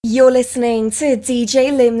You're listening to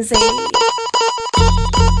DJ Limsey.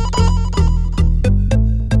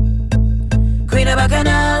 Queen of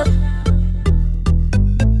Bacchanal.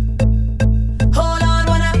 Hold on,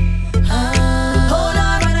 wanna. Hold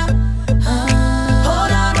on, wanna.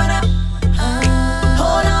 Hold on, wanna.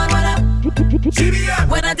 Hold on, wanna.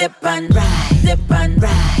 When I dip and ride, dip and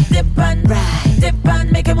ride, dip and ride, dip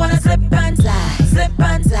and make him wanna slip and slide, slip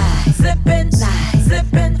and slide, slip and slide,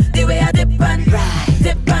 slip and the way I dip and ride.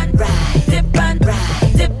 Dip and ride, dip and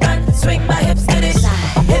ride, dip and swing my hips to the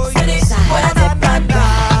side, hips to the side. When I dip and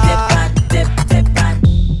ride, dip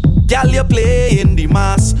and. Girl, you playing the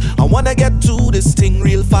mass. I wanna get to this thing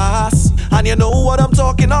real fast, and you know what I'm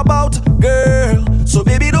talking about, girl. So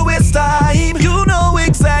baby, don't waste time. You know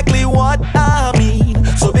exactly what I mean.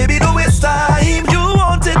 So baby, don't waste time. You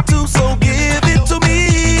want it to, so give it to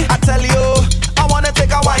me. I tell you, I wanna take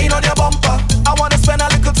a wine on your bumper. I wanna spend a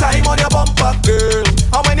little time on your bumper, girl.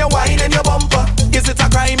 And when you're whining your bumper, is it a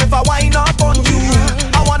crime if I whine up on you?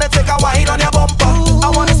 I wanna take a wine on your bumper.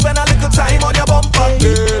 I wanna spend a little time on your bumper,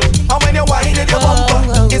 girl. And when you're whining your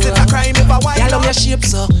bumper, is it a crime if I whine up? Girl, your shape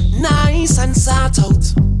so nice and sort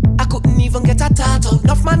out. I couldn't even get a tat out.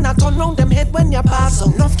 Enough man that turn round them head when you pass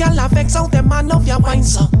out. Enough girl that vex out them man love your wine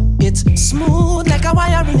so. It's smooth like a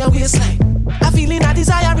wire in your waistline. A feeling, a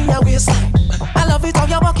desire in your waistline. I love it how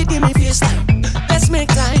you walk it in me face time. Let's make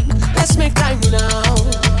time now.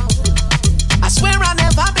 I swear I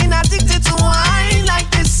never been addicted to wine like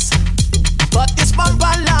this, but this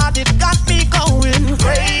bumper lord, it got me going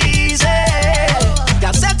crazy.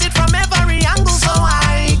 Girl, set it from every angle so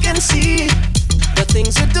I can see the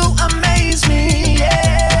things you do amaze me,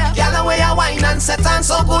 yeah. Girl, the way I wine and set on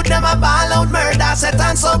so good, them a ball out murder, set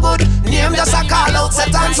on so good. Name just a call out,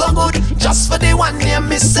 set on so good. Just for the one name,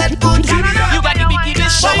 me said good. You got the bikini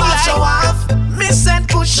show off. Me said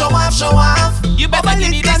good, show off. You better give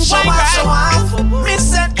me this show off. Me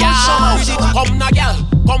said good, show off. Come now, girl,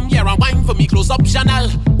 come here and wine for me, close up Chanel.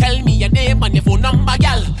 Tell me your name and your phone number,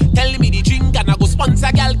 girl. Tell me the drink and I go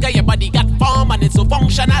sponsor, girl. Cause your body got form and it's so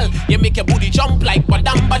functional. You make your booty jump like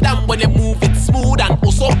badam. When you move it smooth and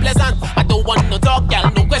oh so pleasant. I don't want no talk, girl,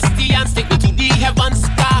 no questions. Take me to the heavens,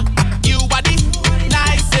 car. You body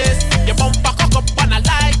nicest. Your bumper cock up and I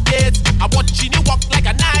like it. I'm watching you walk like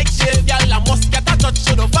a night shift, girl. I must get a touch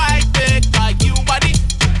to the vibe it. Cause you body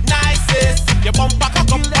nicest. Your bumper cock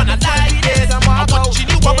up and I like it. I'm watching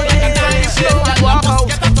you walk like a night shift, girl. I must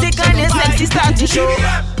get a touch to the vibe it. Start to show.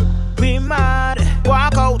 We mad,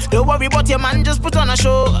 walk out. Don't worry about your man, just put on a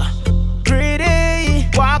show. Pretty,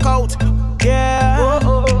 walk out,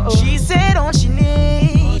 yeah. She said all she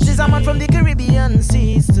needs is a man from the Caribbean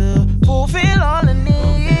seas to fulfill all her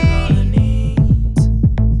needs.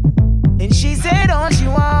 And she said all she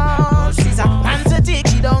wants is a man to take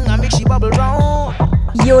she down and make she bubble round.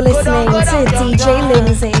 You're listening to DJ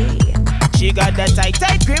Limsey. She got that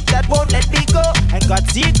tight grip that won't let me go, and got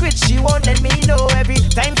secrets she won't let me know. Every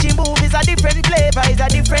time she moves is a different flavor, is a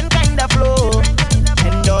different kind of flow.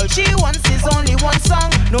 And all she wants is only one song.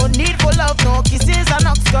 No need for love, no kisses and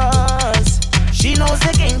no scars. She knows the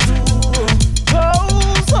game too.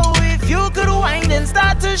 Oh, so if you could wind and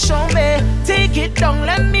start to show me, take it down,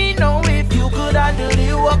 let me know if you could handle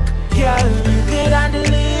the work. Girl, you could handle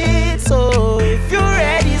it. So if you're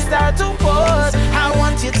ready, start to pose. I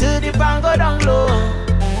want you to dip and go down low.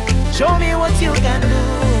 Show me what you can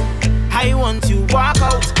do. I want you walk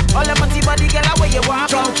out. All the body girl, away you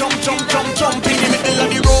walk out. Jump in the middle of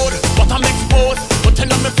the road. But I'm exposed,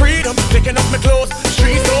 putting on my freedom, taking off my clothes.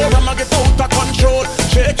 Streets over, I'ma get out of control.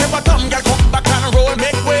 Shake your bottom, girl, come back and roll.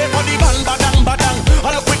 Make way for the bang, badang.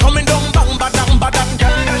 All up we coming down, bang, badang.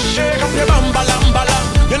 Girl, just shake up your bam, balang.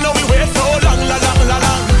 You know we wait so long.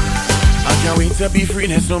 I can't wait to be free,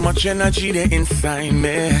 there's so much energy there inside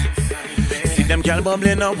me. See them gal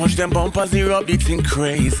bubbling up, watch them bumpers erupt, it's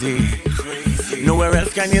crazy. Nowhere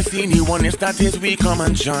else can you see me, one that is we come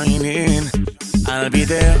and join in. I'll be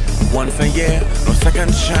there once a year, no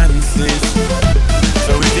second chances.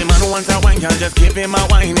 So if the man wants a wine, I'll just give him a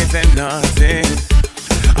wine, it's nothing.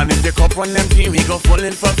 And if the cup run empty, we go full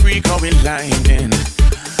in for free, cause we lining.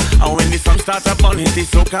 And when the sun starts up on it, the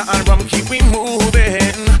soca and rum keep we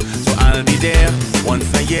moving. So I'll be there once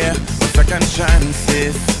a year, no second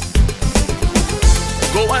chances.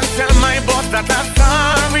 Go and tell my boss that I'm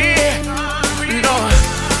sorry. No,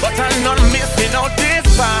 but I'm not missing out this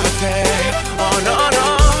party. Oh no.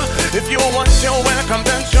 If you want, you're welcome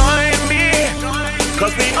to join me.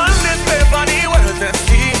 Cause we on this way for the world to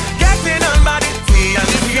see. Getting on body tea. And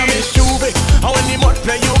if you miss you, how any more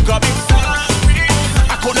play you got me sorry.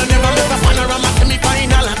 I coulda never miss a panorama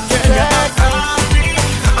semi-final. I tell you I'm sorry.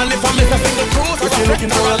 And if I miss a single cruise, if you look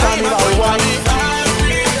looking for a carnival one,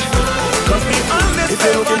 if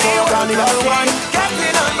you're looking for a carnival one,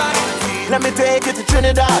 let me take you to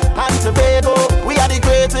Trinidad and Tobago. We are the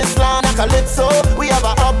greatest land of calypso. We have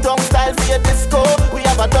a uptown style for your disco. We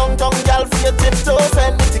have a downtown gal for your tiptoe.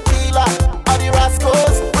 Send me tequila or the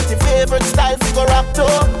Rascals. With your favorite style for go rock to.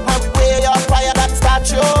 And we way up higher than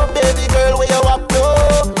statue. Baby girl, where you up to?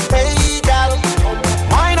 Hey gal,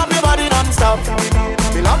 wind up your body non-stop.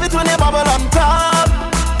 We love it when you bubble on top.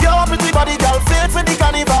 Your pretty body girl, fit for the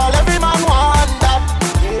carnival. Every man want that.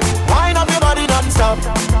 Wind up your body non-stop.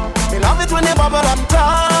 Me love it when you bubble on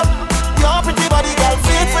top. Your pretty body girl,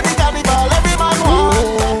 fit for the carnival. Every man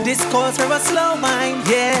wants. This calls for a slow mind,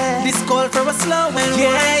 yeah. This call for a slow and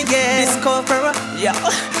yeah, yeah. This call for a yeah.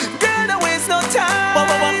 Girl, don't waste no time.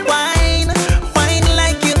 Wine, wine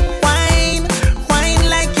like you, wine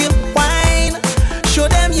like you, wine. Show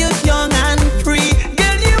them you're young and free.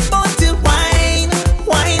 Girl, you want to wine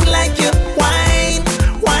like you, wine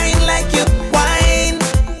like you, wine.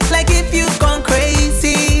 Like if you've gone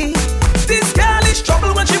crazy. This girl is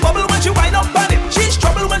trouble when she bubble, when she wind up on it. She's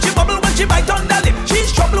trouble when she bubble, when she bite on the lip.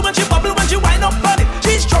 She's trouble when she bubble, when she wind up on it.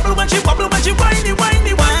 She's trouble when she bubble, when she whiny.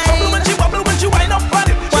 Trouble when she bubble, when she wind up on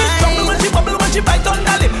it. She's trouble when she bubble, when she bite on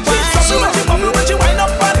the lip. She's trouble when she bubble, when she wind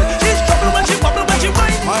up on it. She's trouble when she bubble, when she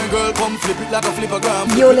whiny. My girl, come flip it like a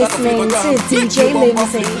flippergram. You're listening to DJ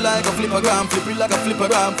Limsey. Flip it like a flippergram, flip it like a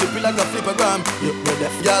flippergram, flip it like a flippergram.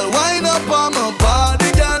 Y'all wind up on my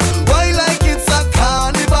body, girl. Why like it's a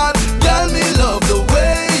carnival? Girl, me love the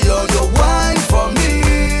way you wine for me.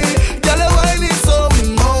 Girl, your wine is so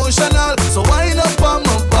emotional. So wind up on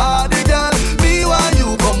my body, girl. Me while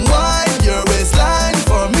you come wine your waistline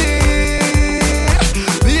for me.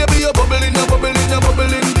 Baby, you're bubbling, baby.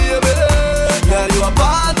 Girl, you a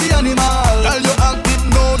party animal. Girl, you active,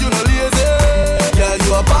 no, you no lazy. Girl,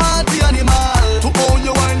 you a party animal. To own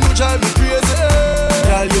your wine, you drive me crazy.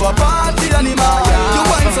 Girl, you a party animal. You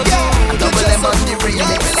wine so good. Double M on the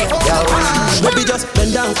remix. Baby just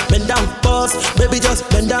bend down, pause. Baby just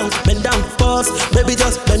bend down, pause. Baby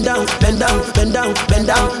just bend down, pause.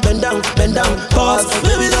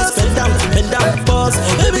 Baby just bend down, pause.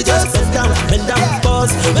 Baby just bend down,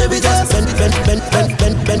 pause. Baby just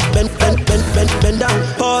bend down,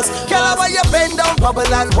 pause. Girl, why you bend down,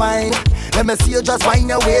 bubble and wine? Let me see you just wind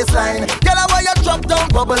your waistline. Girl, why you drop down,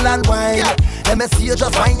 bubble and wine? Let me see you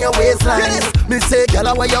just wind your waistline. Yes. Me say,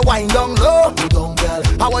 girl, why you wind down low? You don't, girl.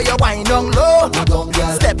 How are you wind down low? You don't,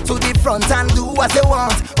 girl. Step to the front and do what you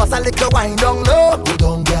want. Pass a little wind down low. You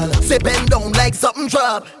don't, girl. Say bend down like something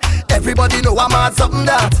drop. Everybody know I'm at something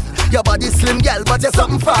that. Your body slim, girl, but you're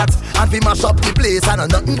something fat. And we mash up the place and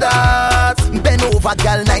nothing that. Bend over,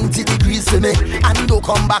 girl, 90 degrees for me. And don't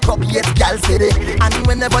come back up yet, girl, steady. And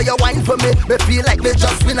whenever you whine for me feel like me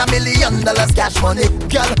just win $1 million cash money.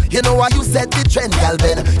 Girl, you know what you said the trend, girl,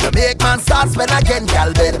 Ben. You make man start spend again,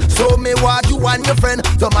 girl, Ben. So me want you and your friend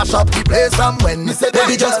to mash up the place and when me say,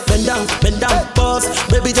 baby, just bend down, pause.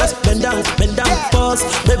 Baby, just bend down, pause.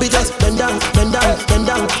 Baby, just bend down, pause. Baby, just bend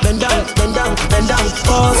down, pause. Baby, just bend down,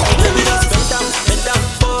 pause. Baby, just bend down, pause.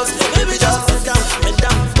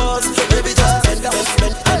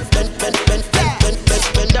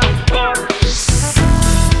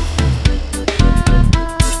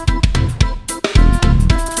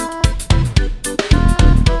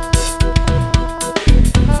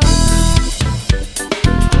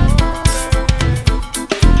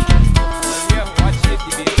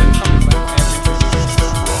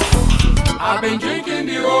 I've been drinking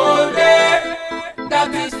the whole day.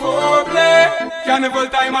 That is foreplay. Carnival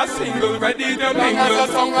time a single, ready to mingle. As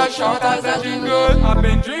a song as short as a jingle. I've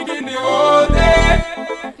been drinking the whole day.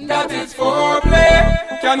 That is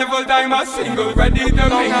foreplay. Carnival time a single, ready to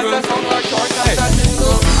mingle. As a song as short as a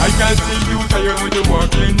jingle. I can see you, so you know you're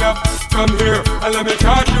walking up. Come here and let me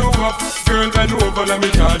charge you up. Girl, bend over, let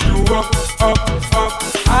me charge you up.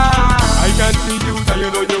 I can see you, so you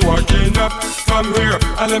know you're walking up. Come here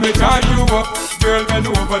and let me charge you up. Girl, bend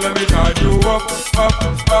over, let me charge you up.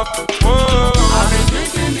 Whoa. I've been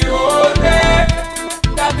drinking the whole day.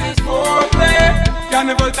 That is foreplay.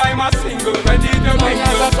 Carnival time a single, ready to mingle.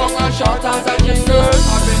 As a song as short as a jingle.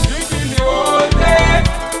 I've been drinking the whole day.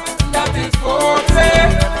 That is foreplay.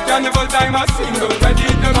 Carnival time a single, ready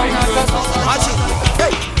to mingle.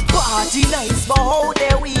 Hey, party nice, but how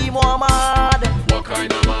dare we more mad? What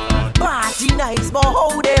kind of mad? Party nice, but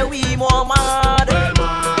how dare we more mad? Well,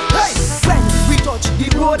 mad. Hey, when we touch the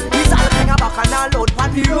road, it's all hang back and all out on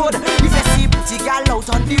the road. If you see pretty girl out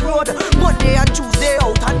on the road, Monday and Tuesday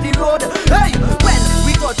out on the road. Hey, when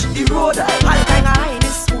we touch the road, all kind of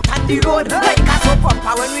highness smooth on the road. Like a soap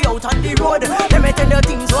opera when we out on the road. Let me tell you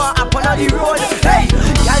things what happen on the road. Hey,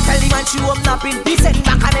 snapping. He send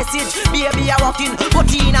back a message, baby, I walking.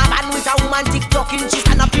 But in a man with a woman TikToking. She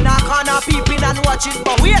stand up in a corner, peeping and watching.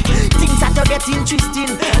 But wait, things are to get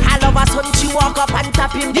interesting. All of a sudden she walk up and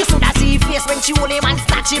tap him. You should have see his face when she hold him and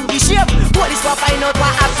snatch him. The shame, police will find out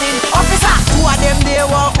what happened. Officer, two of them they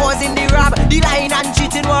were causing the rob. The lying and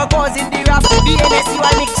cheating were causing the rob. The NSC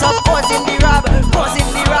were mix up causing the rob. Causing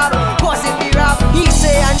the rob, causing the rob. He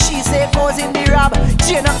say and she say causing the rob.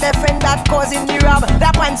 Chain up their friend that causing the rob.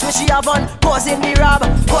 That pants where she have on causing the rob.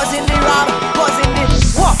 Causing the rob, causing the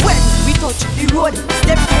what when we touch the road.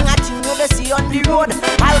 Step thing at you know they see on the road.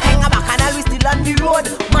 I'll hang back and I'll be still on the road.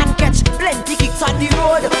 Man catch plenty kicks on the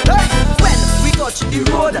road. Hey, when we touch the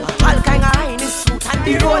road, all kind of high in his suit on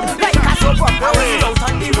the road. Like a soap up, I was out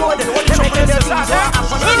on the road. Let me tell you things what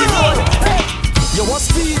happen on the road. Hey. You want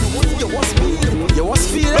speed, you want speed, you want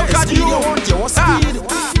speed. Look at you, you want speed.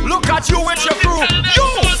 Look at you with your crew. You,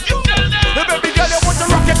 the baby girl, you want to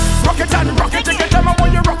rock it, and rock it. Take your time, I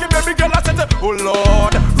want you rock it, baby girl. I said, oh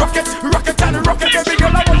Lord, rock it and rock it, baby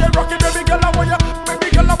girl. I want you rock it, baby girl. I want you,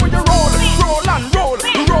 baby girl. I want you roll and roll,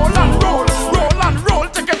 roll and roll, roll and roll.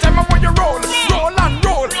 Take your time, I want you roll and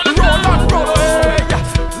roll, roll and roll. Hey,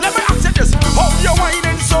 let me ask you this: how you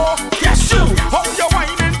whining so? Yes, you. How you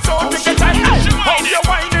whining so? Take your time. How you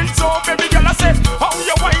whining so, baby girl? I said, how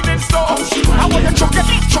you whining so? I want you chuck it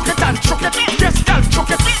and chuck it. Yes, girl,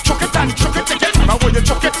 chuck it and chuck it. Take it. I want you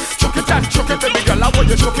chuck it and chuck it, baby girl. I want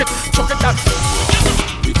you chuck it and.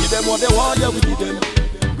 We give them what they want, yeah, we give them.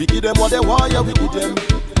 We give them what they want, yeah, we give them.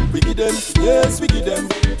 We give them, yes, we give them.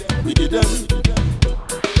 We give them.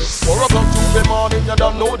 4 o'clock Tuesday morning, you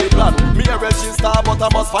don't know the plan. Me a register, but I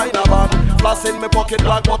must find a van. Flash in my pocket,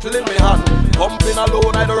 black bottle in my hand. Pumping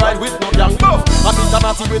alone, I don't ride with no gang. I meet a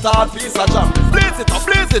natty with a hard piece of jam. Blaze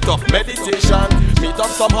it up, meditation. Meet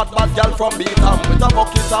up some hot bad girl from Beatham with a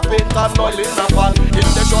bucket of paint and oil in a pan. In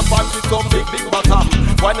the short pants with some big bottom.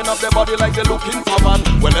 Winding up their body like they're looking for man.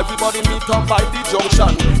 Well, everybody meet up by the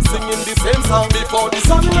junction, singing the same song before the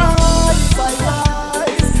sunrise.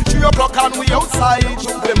 3 o'clock and we outside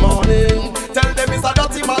Tuesday morning. Tell them it's a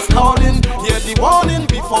dirty mass calling. Hear the warning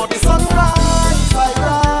before the sunrise.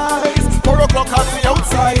 4 o'clock and we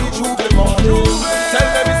outside Tuesday morning. Tell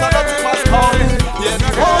them it's a dirty mass calling. Hear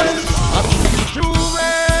the warning.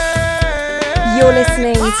 You're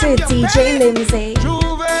listening to DJ Limsey.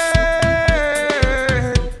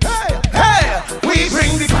 Hey, we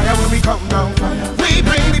bring the fire when we come down. We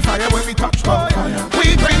bring the fire when we touch down.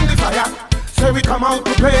 We bring the fire. So we come out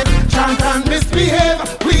to play, chant and misbehave.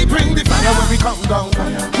 We bring the fire when we come down.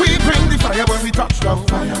 We bring the fire when we touch down.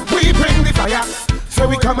 We bring the fire. So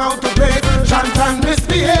we come out to play, chant and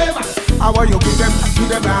misbehave. How are you give them, give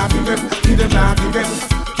them, give them, give them, give them.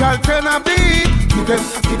 Girl turn a beat, give them,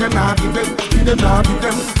 give them, give them, give them, give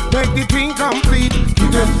them. Make the thing complete,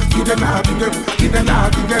 give them, give them, give them, give them,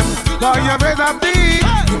 give them. Now you better beat,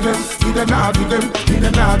 give them, give them, give them, give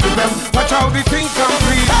them, give them. Watch how the thing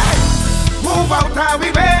complete. Move out how we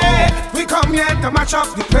way. We come here to match up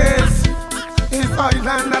the place. It's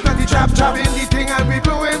Island after the chop in the thing and we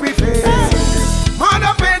blowing we face. Man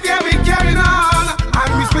up in there we carrying on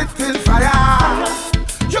and we spitting fire.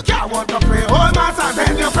 You can't want to pray all mass and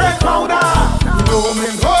then you pray powder. You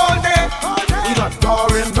roaming all day, you not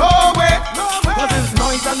going nowhere. Cause it's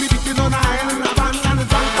noise and we beating on the island and the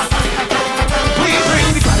we bring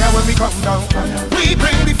the fire when we come down. We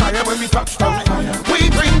bring the fire when we touch down. We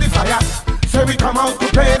bring the fire. So we come out to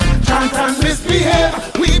play, chant and misbehave.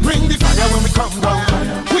 We bring the fire when we come down.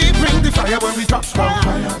 We bring the fire when we touch down.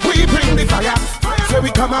 We bring the fire. So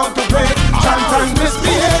we come out to play, chant and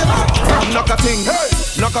misbehave. Knock a ting,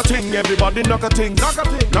 knock a ting, everybody knock a ting, knock a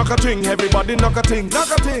ting, knock a ting, everybody knock a ting,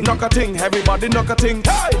 knock a ting, knock a ting, everybody knock a ting,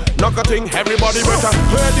 knock a ting, everybody better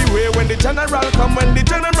clear the way when the general come, when the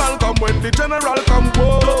general come, when the general come.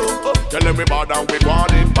 Whoa, tell everybody we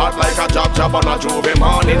want it, bad like a job on a Juve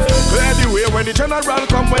morning. Clear the way when the general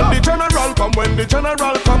come, when the general come, when the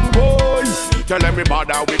general come, boy. Tell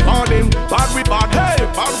everybody we calling, bad we bad, hey,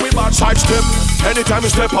 bad we bad. Side step, anytime we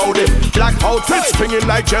step out it. Black outfits, springing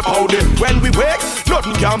like Jeff Howdy. When we wake,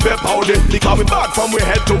 nothing can be powder. Because we bad from we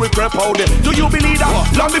head to we crep powder. Do you believe that?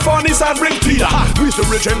 Long before Nissan bring Tia. We's the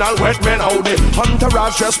original wet men howdy.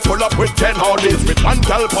 Entourage just pull up with 10 howdies. With one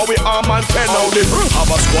tell for we arm and 10 howdies. Have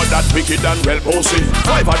a squad that wicked and well posted.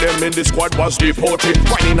 5 of them in the squad was deported.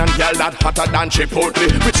 Whining and yell that hotter than Chipotle.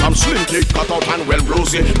 With some slim kick cut out and well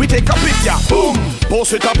rosy. We take a picture, boom,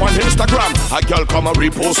 post it up on Instagram. A girl come and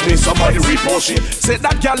repost me, somebody repost she. Say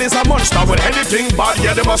that girl is a monster with anything bad.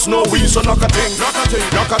 Yeah, they must know we, so knock a thing, knock a thing,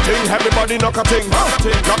 knock a thing, everybody knock a thing,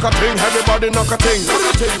 knock a thing, everybody knock a thing,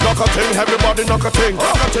 knock a thing, everybody knock a thing,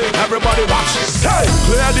 everybody watch. Hey,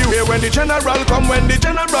 clear the way when the general come, when the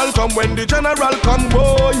general come, when the general come,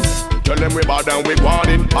 boy. Tell them we bad and we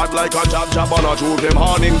warning, hot like a jab on a Tuesday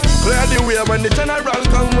morning. Clear the way when the general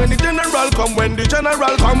come, when the general come, when the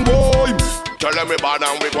general come, boy. Tell them we bad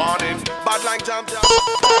and we warning, bad like jab.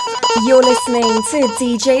 You're listening to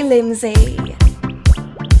DJ Limsey.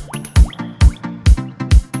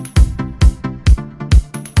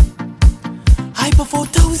 Hyper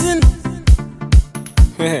 4000.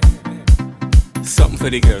 Something for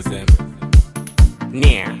the girls then.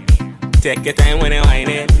 Yeah. Take your time when you whine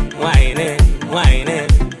it, whine it, whine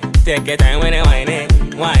it. Take your time when you whine it,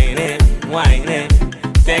 whine it, whine it.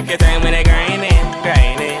 Take your time when you grind it,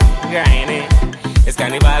 grind it, grind it. It's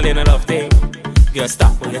carnival in a love thing. Just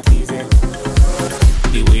stop when you're teasing.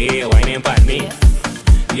 The way you're whining for me,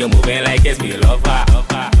 you're moving like it's me lover.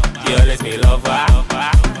 You're let's me lover.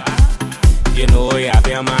 You know you have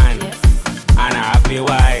your man, and I have your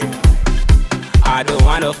wife. I don't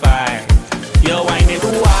wanna fight. You're whining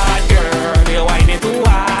too hard, girl. You're whining too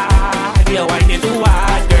hard. You're whining too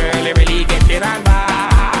hard, girl. You really get it on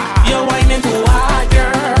bad. You're whining too hard,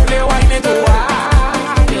 girl. You're whining too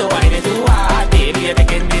hard. You're whining too hard, baby. You're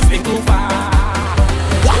taking this thing too far.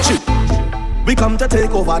 Watch it. We come to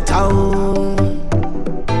take over town.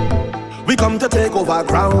 We come to take over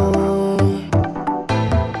ground.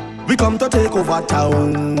 We come to take over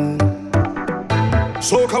town.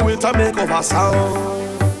 Soca with a make over sound.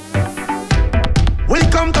 We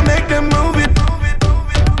come to make them move it.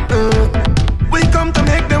 We come to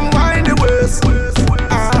make them wind the waist.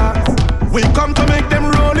 We come to make them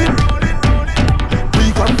roll it.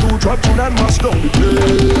 We come to drop tune and mash down the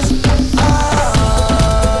place.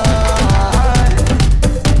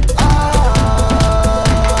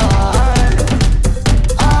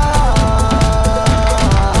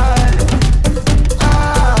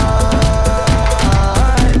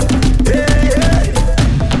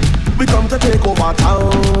 We come to take over town.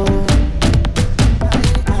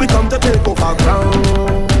 We come to take over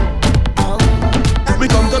ground. We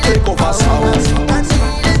come to take over sound.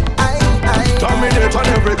 Dominate on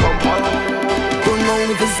every compound. Don't know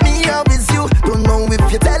if it's me or it's you. Don't know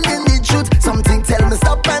if you're telling the truth. Something tell me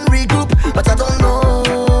stop and regroup, but I don't know.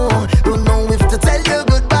 Don't know if to tell you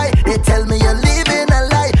goodbye. They tell me you're living a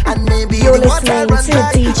lie, and maybe You're listening to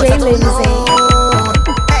DJ Limsey.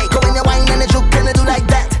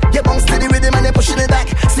 Pushing it back,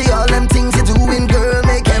 see all them things you're doing, girl,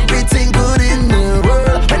 make everything good in the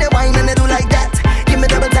world. When you whine and you do like that, give me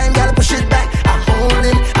double time, gotta push it back. I'm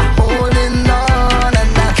holding on,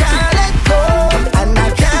 and I can't let go, and I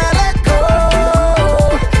can't let go.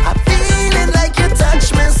 I'm feeling like you touch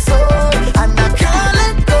me so, and I can't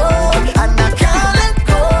let go, and I can't let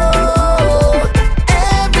go.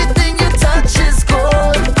 Everything you touch is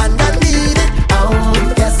gold, and I need it,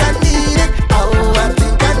 oh, yes I need it, oh, I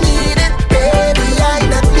think I need it.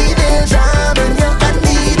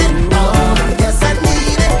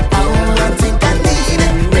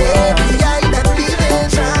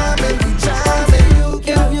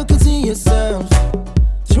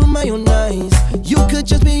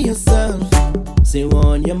 Just be yourself, say what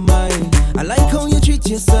on your mind. I like how you treat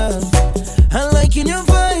yourself, I like in your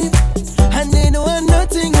vibe, and they don't have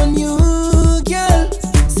nothing on you, girl.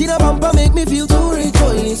 See the bumper make me feel to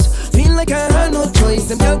rejoice, feel like I had no choice.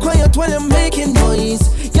 Them girl quiet while I'm making noise,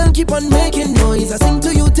 girl keep on making noise. I sing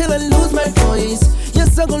to you till I lose my voice,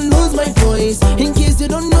 yes I'm gonna lose my voice. In case you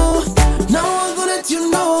don't know, now I'm gonna let you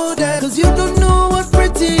know that, cause you don't know what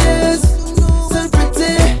pretty is. So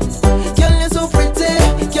pretty, girl you're so pretty.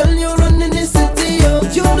 Girl, you're running this city, yo.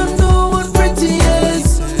 You don't know what pretty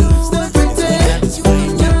is. So pretty,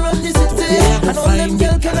 you run this city, and all them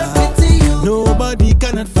girl cannot pity you. Nobody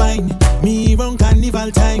cannot find me around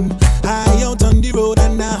carnival time. I out on the road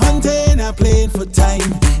and I hunting, I playing for time.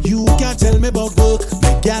 You can't tell me about work,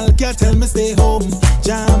 my gal can't tell me stay home.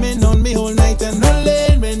 Jamming on me whole night and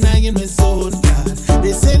rolling when I in my zone. God,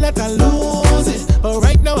 they say that I lose it, but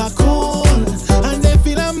right now I cool, and they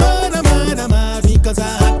feel I'm mad.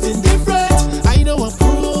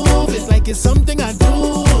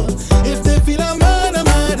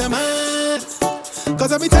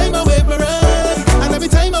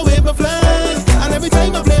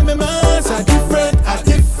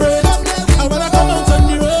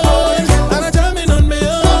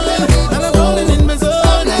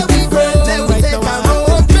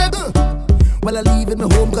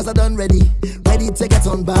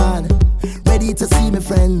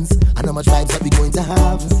 much vibes that we going to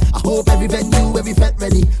have. I hope every venue, every fete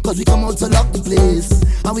ready, cause we come out to lock the place.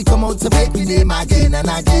 And we come out to make the name again and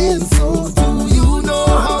again. So do you know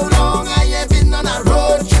how long I have been on a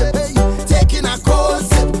road trip? Taking a cold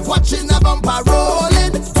sip, watching a bumper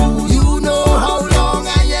rolling. Do you know how long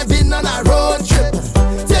I have been on a road trip?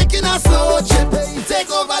 Taking a slow trip,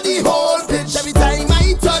 take over the whole pitch. Every time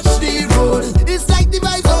I touch the road, it's like the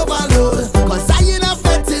vibes overload. Cause I in a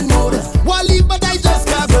fetting mode. Wanna leave but I just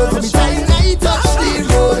can't go. Every time I touch the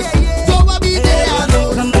road, don't wanna be there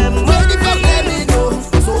alone. Ready for let me know.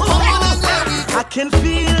 So come on and let me go. I can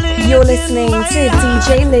feel it. You're listening to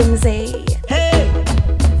DJ Lindsay. Hey,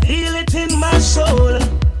 feel it in my soul,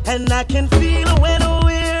 and I can feel it when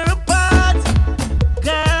we're apart.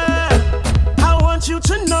 Girl, I want you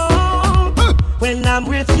to know when I'm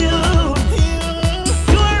with you,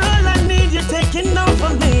 you're all I need. You're taking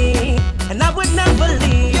over me, and I would never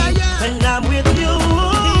leave. When I'm with you,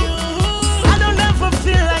 I don't ever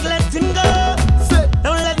feel like letting go.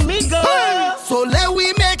 Don't let me go. So let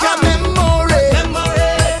we make a memory.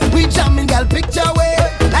 We jamming girl picture way.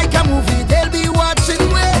 Like a movie they'll be watching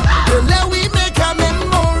way. So let we make a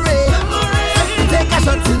memory. Take a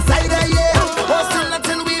shot inside a year. Hustle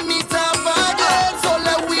until we meet up again. So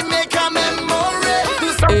let we make a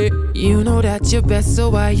memory. You know that you're best, so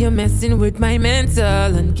why you messing with my mental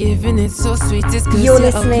and giving it so sweet? It's cause You're you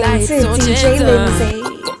listening apply it to so DJ gentle. Lindsay.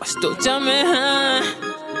 Oh gosh, don't jam me, huh?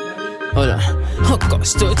 Hold on. Oh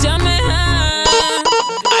gosh, don't jam me, huh?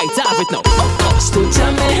 I have it now. Oh gosh, don't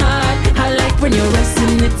jam me, huh? I like when you're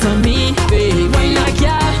resting it on me, baby. Why not,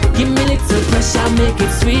 girl? Give me little pressure, make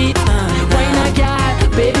it sweet. Why not, girl?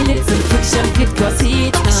 Baby, little friction, it cause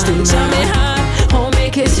heat. Don't jam me, huh?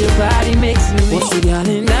 Cause your body makes me weak. What's the girl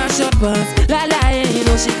in that short pants? La la, yeah, you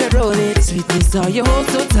know she could roll it. Sweetness, how you hold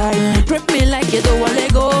so tight. Grip me like you don't want to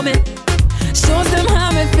let go, me. Shows them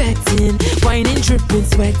how I'm affecting. Whining, dripping,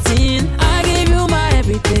 sweating. I gave you my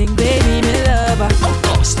everything, baby, me lover. Oh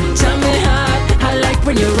gosh, jam me hard. I like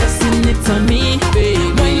when you're resting it on me,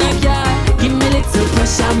 baby. Why not, girl? Give me little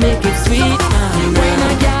pressure, make it sweet. Why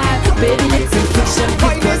not, girl? Baby, little friction,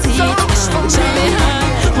 it cause heat. Jam me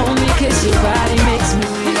hard. Homie, cause your body makes me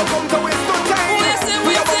weak.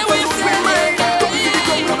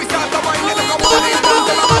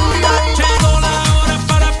 Llegó la hora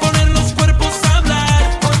para poner los cuerpos a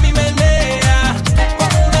hablar. Hoy mi menea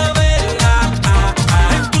como una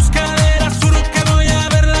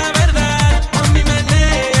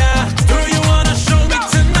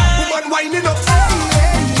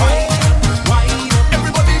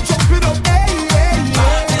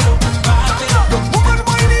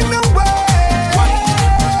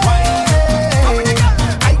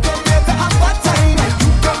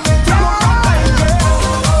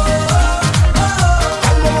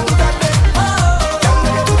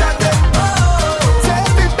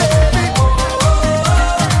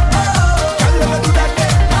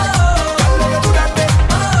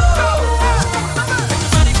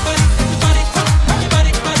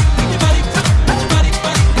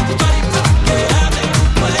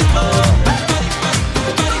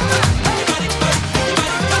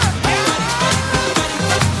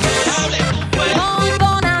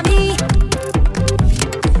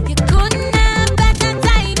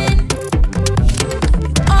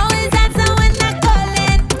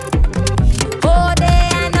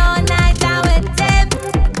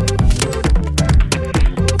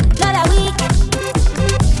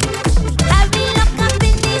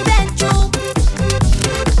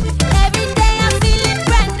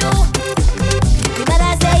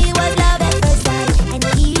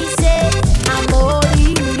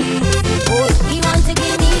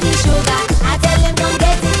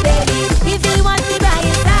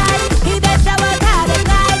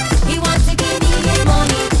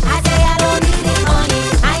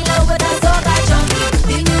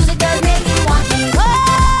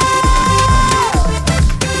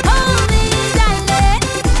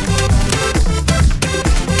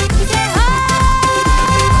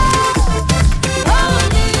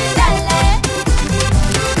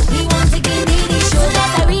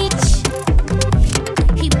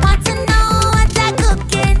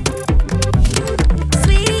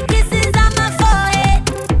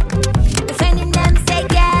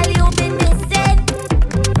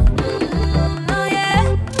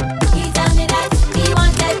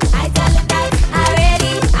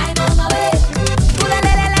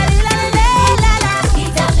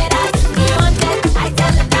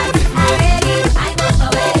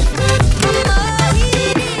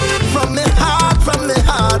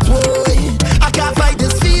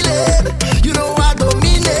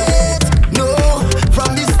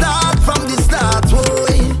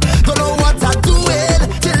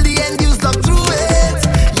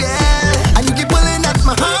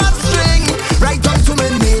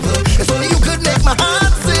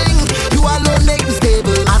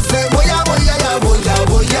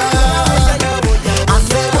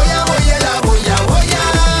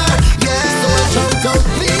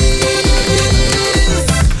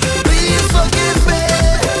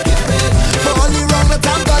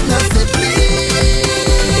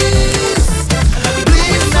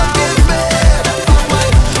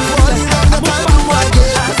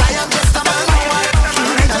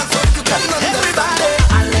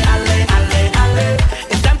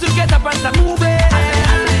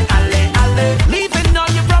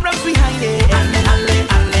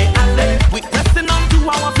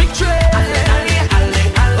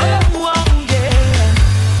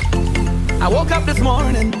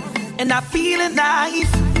feeling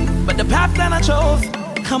nice, but the path that I chose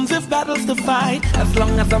comes with battles to fight. As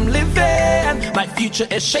long as I'm living, my future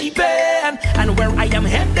is shaping, and where I am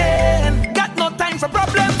heading, got no time for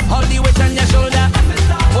problems. Hold the weight on your shoulder,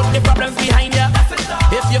 put the problems behind you.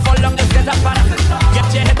 If you fall down, just get up and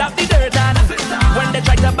get your head out the dirt. And when they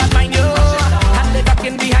try to bad mind you, hand it back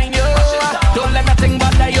in behind you. Don't let nothing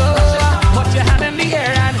bother you. Put your hand in the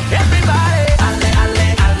air and everybody, alle, alle,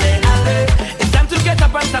 alle, alle. It's time to get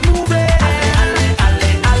up and start moving. Alle, alle, alle,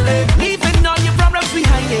 alle. Leaving all your problems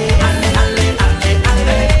behind you. Alle, alle, alle,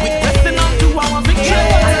 alle. We're pressing on to our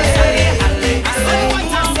victory. Alle, alle,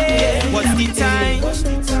 alle. What's the time?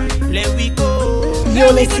 Let we go.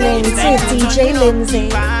 You're listening to DJ Lindsay.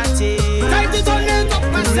 Time to turn it up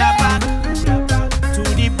and back to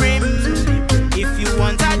the brim. If you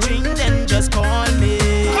want a drink, then just call me.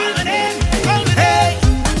 Hey,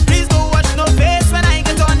 please don't watch no face when I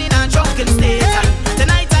get on in a drunken state.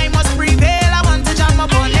 Tonight I must prevail. I want to jam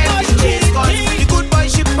up on every chase. Cause the good boy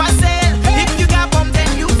ship has sailed. If you get bumped,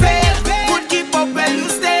 then you fail. Good keep up when you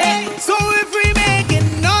stay. So if we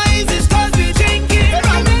making noise, it's cause we drinking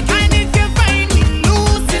rum. And if you find me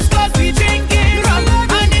loose, it's cause we drinking rum.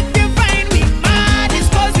 And if you find me mad, it's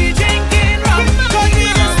cause we drinking rum. Cause we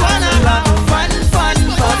just wanna have fun, fun,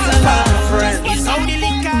 bottle of friends. It's only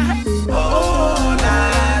liquor. All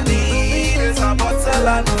I need is a bottle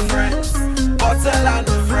and friends. Bottle and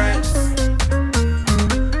friends.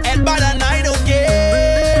 And bad and I don't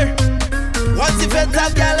care. Once you felt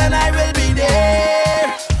that girl and I will be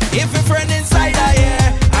there. If your friend inside I hear,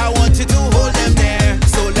 I want you to hold them there.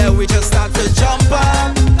 So let we just start to jump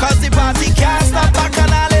up. Cause the party can't stop. Back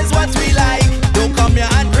and all is what we like. Don't come here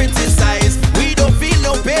and criticize. We don't feel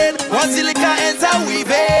no pain. Once the liquor enter we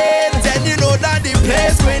vein, then you know that the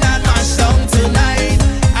place going and mash down tonight.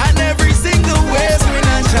 And every single way going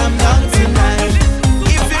and jam down tonight.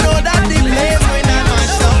 If you know that the place going and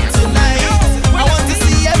mash down tonight, I want to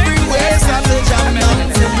see everywhere start to jam down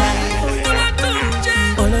tonight.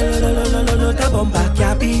 Oh no no no no no no, that bumper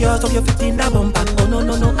can't be yours. Of your 15 that bumper. Oh no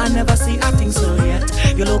no no, I never see acting so yet.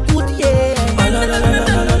 You look good, yeah. Oh no no no no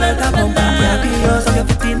no no, that bumper can't be yours. Of your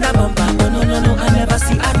 15 that bumper. Oh no no no, I never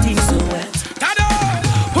see acting so wet.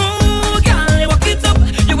 Oh girl, you walk it up.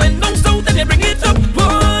 You went down south and you bring it up,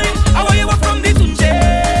 boy. How are you from the Tunje?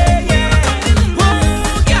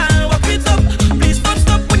 Oh girl, walk it up. Please don't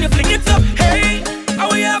stop when you fling it up. Hey, how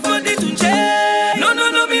are you from the Tunje? No no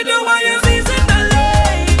no, me do why you season the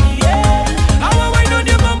lane. Yeah, how I wine on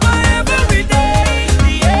your bumper every day.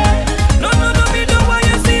 Yeah, no no no, me do why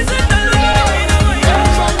you season the lane.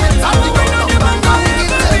 How I wine on your bumper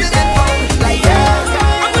every day.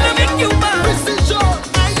 I'm gonna make you mad.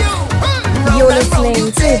 You're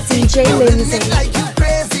listening to DJ Lindsay. Like you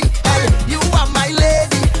crazy, hey, you are my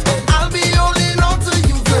lady. I'll be holding on to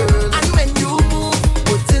you, girl. And when you move,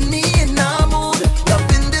 putting me in a mood,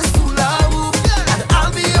 loving this hula hoop. And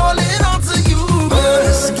I'll be holding on to you,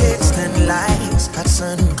 girl. Skates and lights, hot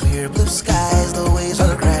sun, clear blue skies. The waves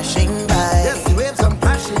are crashing by. Yes, the waves are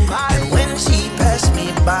crashing by. And when she passed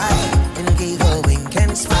me by and gave a wink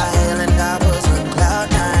and smile, and I was on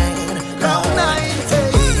cloud nine. Cloud nine, The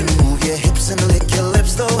way you move your hips and lick your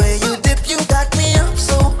lips, the way you dip, you got me up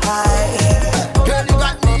so high. girl, you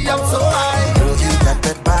got me up so high. Girl, you got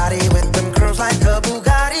that body with them curves like a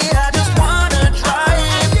Bugatti. I just wanna try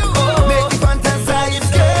it. Make me fantasize,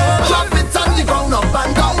 girl. Drop it on the ground, up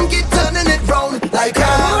and down, keep turning it round like a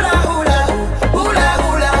hula hula hoop, hula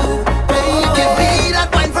hula hoop. Baby, give me that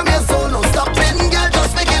wine from your soul, no stopping, girl,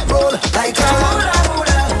 just make it roll like a hula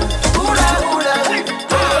hula hoop, hula hula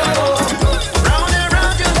hoop. Round and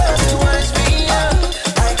round your love, you wind me up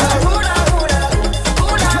Like a hula hula hoop,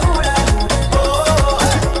 hula hula hoop.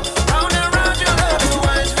 round and round your love, you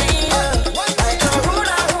wind me up. Like a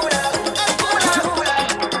hula hula hoop, hula hula.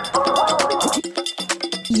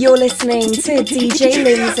 You're listening to DJ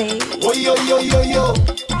Lindsay. Oh yo yo yo yo,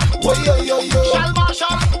 oh yo yo yo,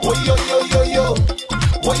 oh yo yo yo yo,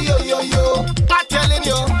 oh yo yo yo. I'm telling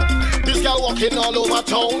you, this girl walking all over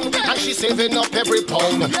town, and she's saving up every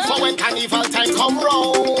pound for when carnival time come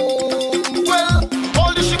round. Well,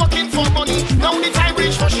 all this she working for money, now the time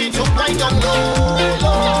reach for she to ride down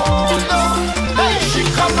low. Hey, she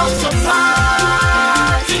come out to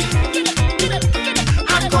party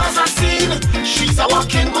and cause a scene. She's a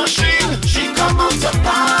walking machine. She come out to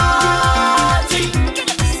party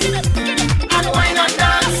and wine and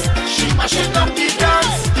dance. She mashing up the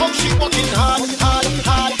dance. How she working hard, hard,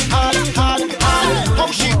 hard, hard, hard, hard. How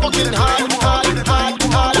she working hard, hard, hard,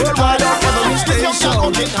 hard, hard. This young girl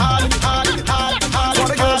working hard, hard, hard, hard. For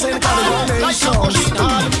the girls in the carnival nation. Like working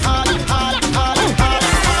hard, hard, hard, hard, hard,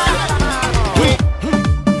 hard.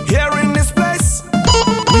 Here in this place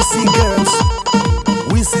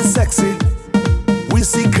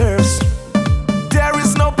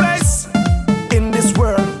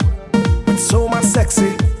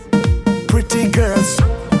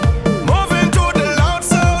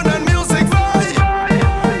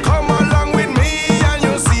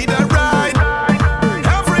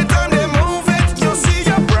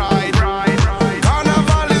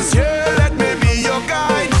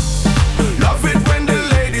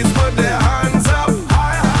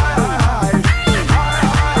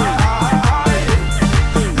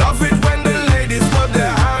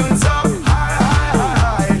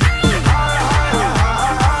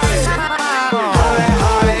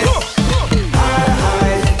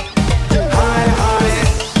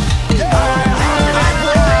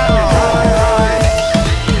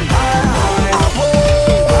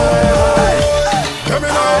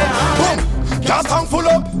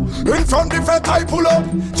that I pull up.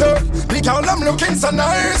 Yeah, the girl them looking so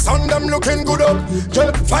nice and them looking good up.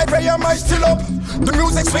 Yeah, 5 a.m. I still up. The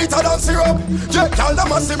music sweeter than syrup. Yeah, girl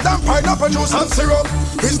them a sip them pineapple juice and syrup.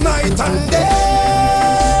 It's night and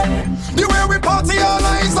day. The way we party all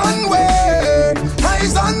eyes and way,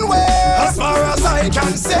 eyes and way. As far as I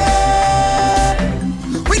can say,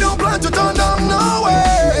 we don't plan to turn down no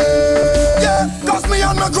way. Yeah, cause me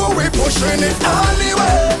and my crew we pushing it all the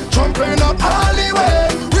way, jumping up all the way.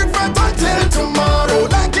 We fret until tomorrow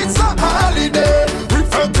like it's a holiday. We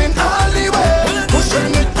fretting all the way,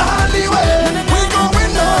 pushing it all the way. We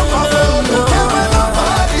going over, don't care what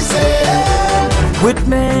nobody say. With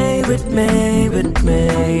me, with me, with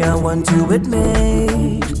me, I want you with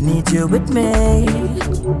me, need you with me.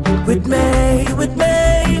 With me, with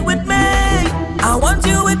me, with me, I want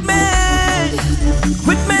you with me,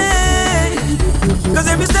 with me. Cause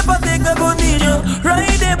every step I take I go need you,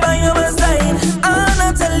 right there by your side. And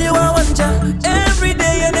I tell you I want you, every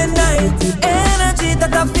day and the night. Energy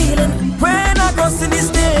that I'm feeling, when I cross in the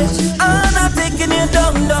stage. And I'm taking you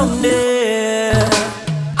down, down there.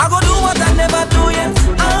 I go do what I never do yet,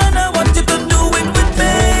 and I want you to do it with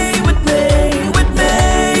me, with me, with me,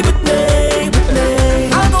 with me, with me.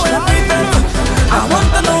 I go everywhere, I want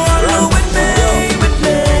to know all you with me, with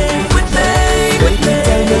me, with me, with me.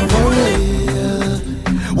 Tell me for real,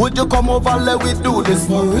 would you come over, let we do this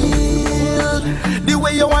for real? The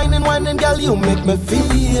way you're whining, girl, you make me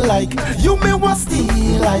feel like you me want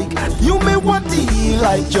steal, like you me want deal,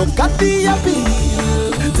 like you got the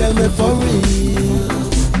appeal. Tell me for real,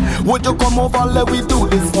 would you come over, let we do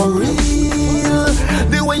this for real?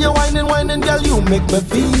 The way you're whining, girl, you make me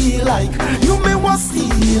feel like you me want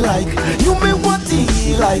steal, like you me want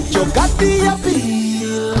deal, like you got the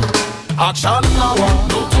appeal. Action now,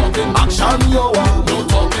 no talking. Action you want, no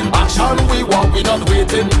talking. Action we want, we not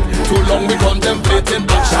waiting. Too long we contemplating.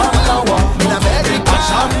 Action now, no talking.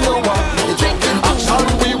 Action you want, no talking. Action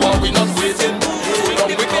we want, we not waiting. Too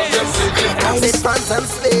long we contemplating.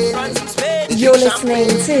 You're listening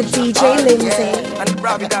to DJ Lindsay. And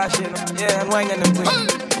Robbie dashing, yeah, and wanging them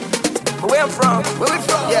things. But where I'm from? Where we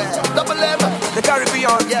from? Yeah, double M. The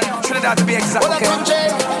Caribbean, yeah, Trinidad to be exact.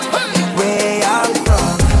 Okay. Where I'm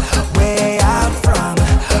from,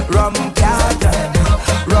 rum garden,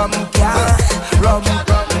 rum garden, rum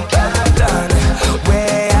garden.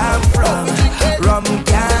 Where I'm from, rum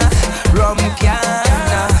garden.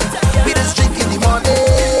 We just drink in the morning.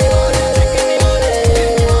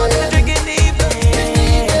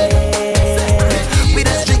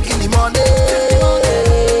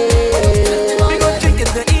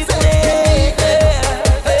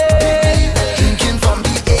 Drinking from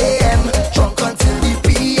the AM, drunk until the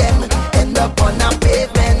PM.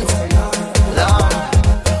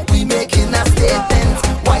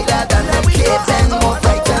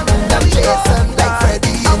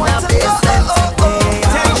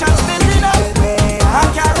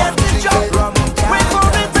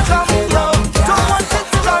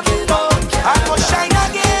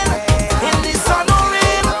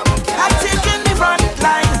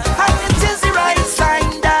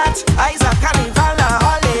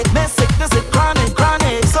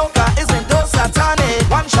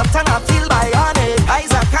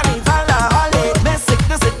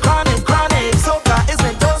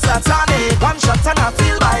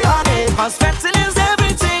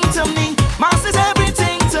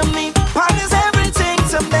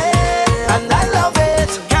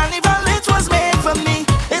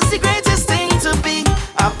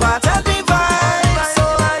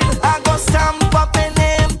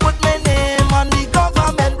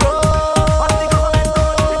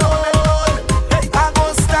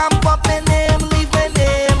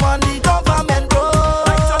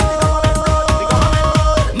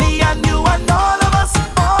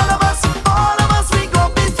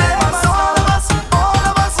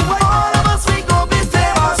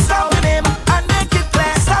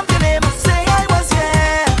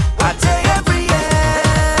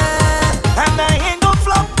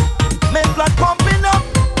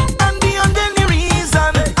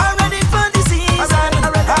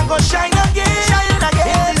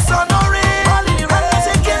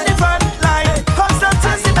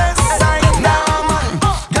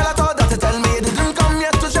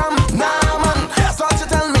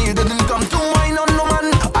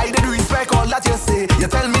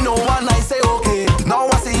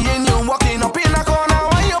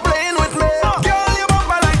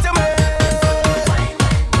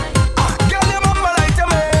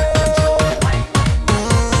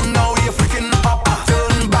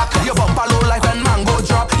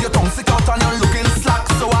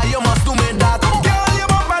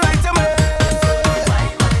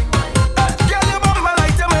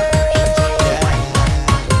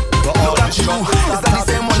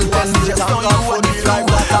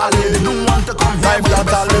 to come here. Life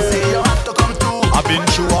that I live. Say you have to come through. I've been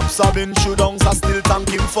through ups, I've been through downs. I still thank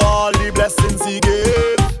him for all the blessings he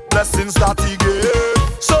gave. Blessings that he gave.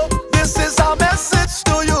 So this is a message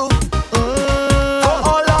to you. For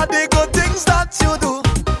all of the good things that you do.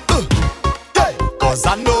 Hey, cause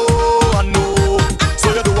I know.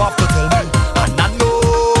 So you do have to tell me. And I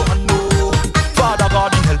know. Father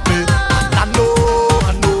God, he help me. And I know.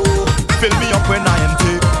 Fill me up when I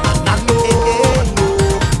empty. And I know.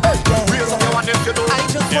 Raise up your hand if you know. I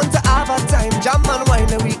just want to have a time, jam and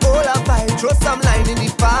wine, and we all have vibe. Throw some line in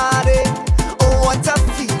the party. Oh, what a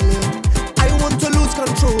feeling! I want to lose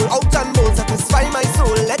control, out and bold, satisfy my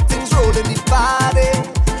soul. Let things roll in the party.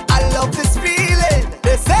 I love this feeling.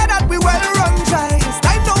 They say that we well run dry. It's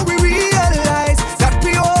time now we realize that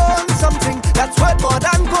we own something that's worth more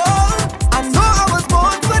than gold. I know I was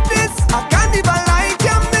born for this. I can't even lie,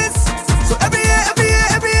 can't miss. So every year,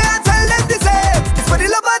 I tell them the same. It's for the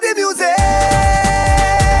love of the music.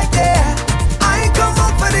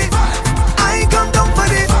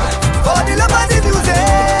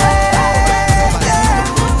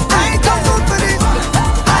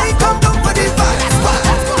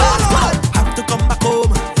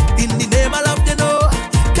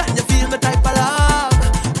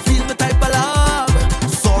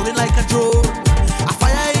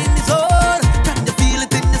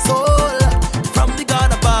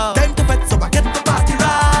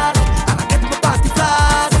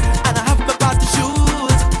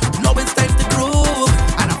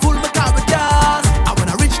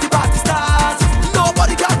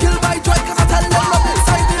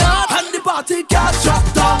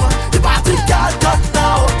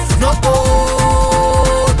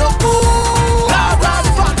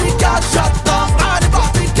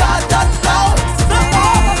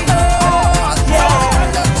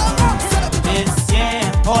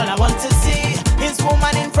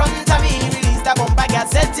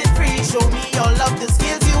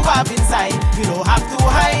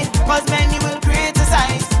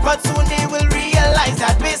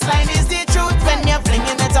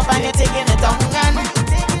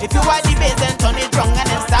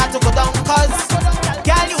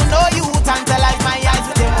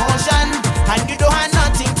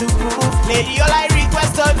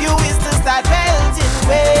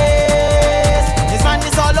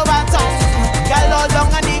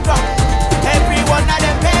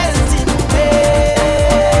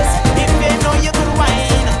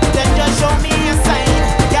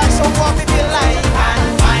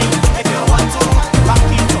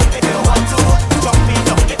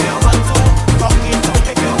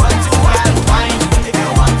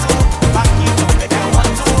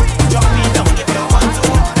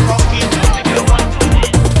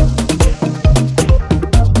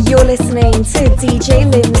 Listening to DJ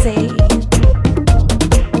Lindsay.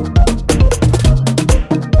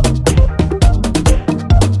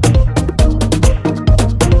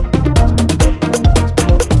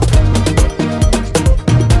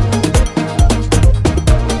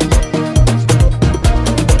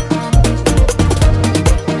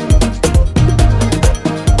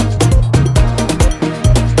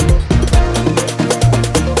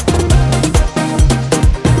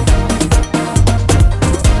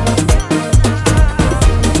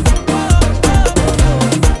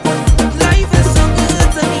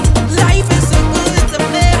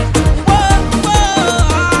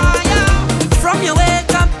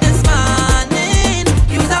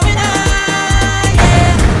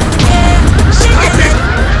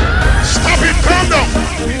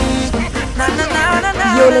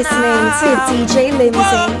 You're listening to DJ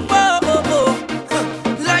Lindsay.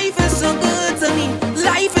 Life is so good to me.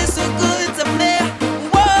 Life is so good to me.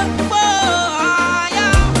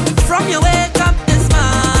 Yeah. From your wake up this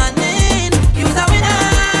morning, you're the winner.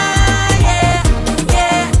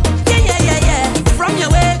 Yeah. From your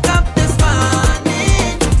wake up this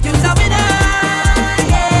morning, you're the winner.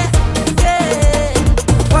 Yeah.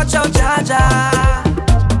 Watch out, Jaja.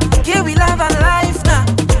 Here we love and life now.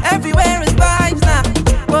 Everywhere is vibes now.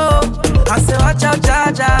 Whoa, I say watch out,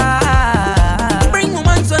 Jaja.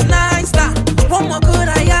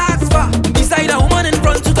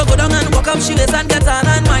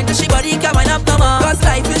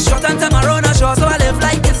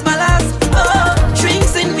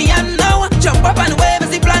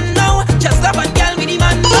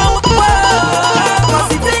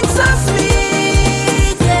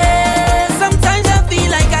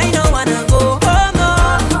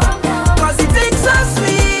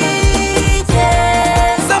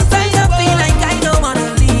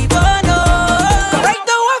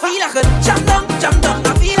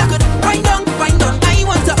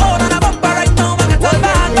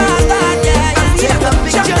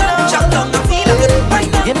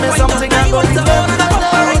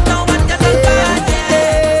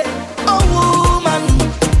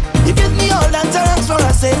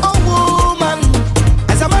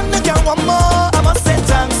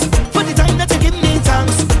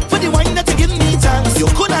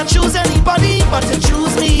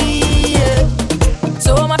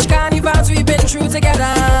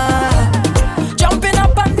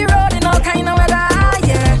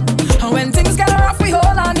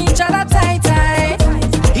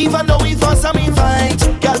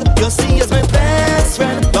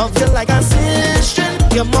 Love you like a sister,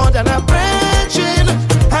 you're more than a brethren,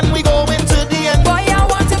 and we go into the end. Boy, I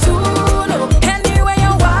want you to know, anywhere you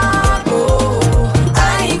want, oh,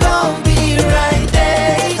 I gon' be right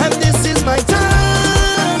there. And this is my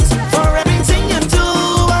thanks for everything you do.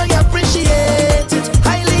 I appreciate it,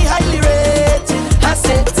 highly, highly rated. I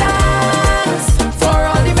said thanks for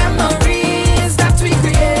all the memories that we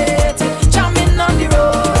created, jamming on the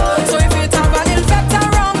road. So if you have a little better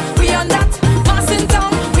wrong, we on that. Passing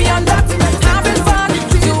down, we on that. Having fun,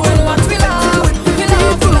 doing what we love. We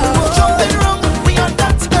love, we love. Jumping wrong, we on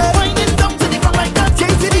that. Winding down to the ground like that.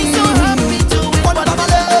 KTD, so happy doing what I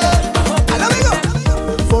love. And let me go.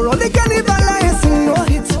 For all the carnival I sing no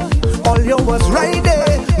hits, all you was right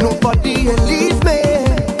there. Nobody will leave me.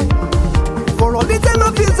 For all the time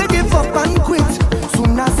I feel to give up and quit,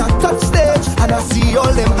 soon as I touch stage and I see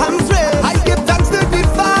all them hands raised, I give thanks to the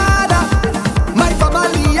Father, my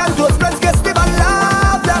family and those friends get give a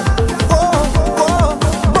laughter. Oh,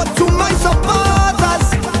 but to my supporters,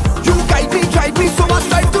 you guide me, drive me, so I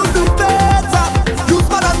strive to do better. Use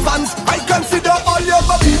my advance, I consider all your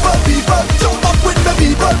people. Jump up with the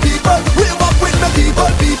people. Wave up with the people.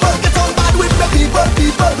 Get on bad with the people.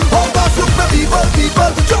 Hold us with the people.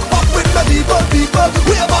 Jump up with the people.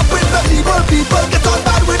 Wave up with the people. Get on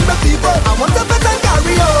bad with the people. I want to bet and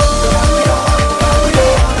carry on.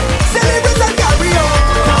 Celebrate and carry on.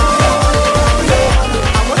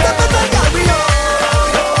 I want to bet and carry on.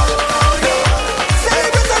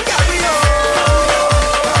 Celebrate and carry on.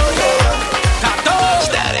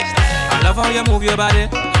 Static. I love how you move your body.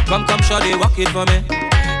 Come, shawty, walk it for me.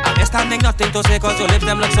 I'm standing nothing to say, cause your lips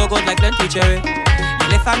them look so good like plenty cherry. You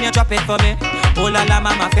lift and you drop it for me. Oh la la,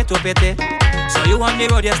 mama, fit to pity. So you on the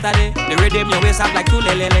road yesterday, the rhythm your waist up like two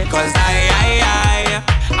lele. Cause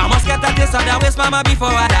I must get a taste of that waist, mama,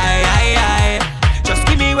 before I die. Just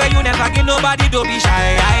give me where you never give nobody, don't be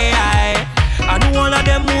shy. I know all of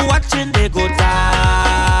them who watching, they go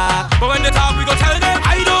talk. But when they talk, we go tell them,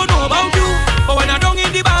 I don't know about you. But when I don't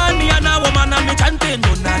in the band, me and a woman and me chanting,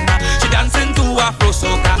 no nana. She dancing to Afro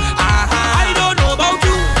Soca. I don't know about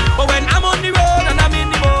you. But when I'm on the road and I'm in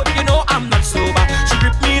the mode, you know I'm not sober. She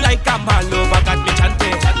grip me like I'm all over, got me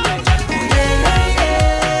chanting.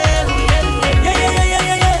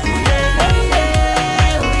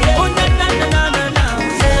 Oh na na na na na na.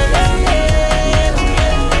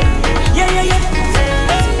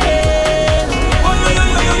 Oh yo yo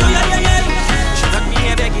yo yo yeah. She got me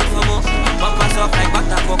a begging for more. Bump us off like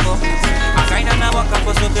butter cocoa. I grind and I walk up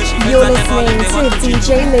for so that she You're listening to DJ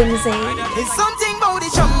Lindsay. It's something about the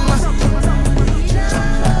chum.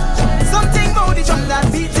 Something about the chum that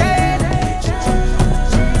beat it.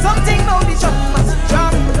 Something about the chum.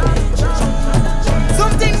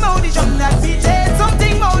 Something about the chum that beat it.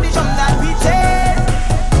 Something about the chum that beat it.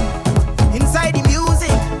 Inside the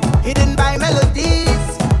music, hidden by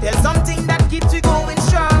melodies, there's something that keeps you going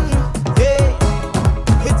strong. Hey,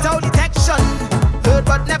 without detection, heard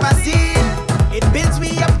but never seen. It builds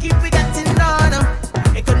me up, keep me getting on.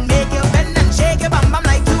 It could make you bend and shake your bam bam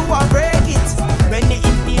like you or break it. When you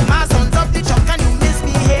in the mass on top the chunk and you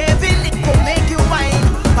misbehaving, it could make you whine,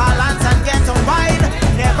 balance and get on wide.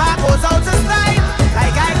 Never goes out of style,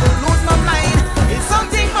 like I could lose my mind. It's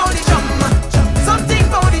something about the chum, something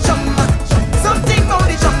about the chum, something about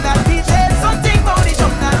the chum that beats it, something about the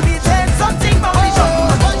chum that beats it, something about the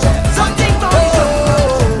chum, something about the chum,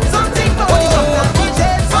 something about the chum that beats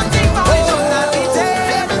it, something about the chum that beats it.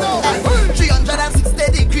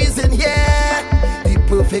 360 degrees in here, the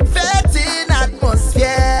perfect fetting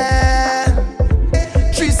atmosphere.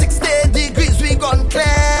 360 degrees we gone clear.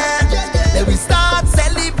 Then we start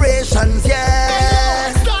celebrations,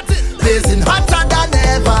 yeah. Blazing hotter than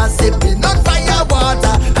ever, sipping on fire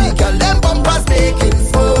water. The girl them bumpers making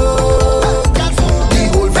smoke. The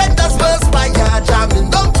whole vendors perspire, jamming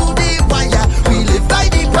down to the wire. We live by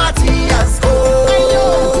the party as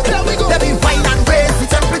code. Let me wine and raise the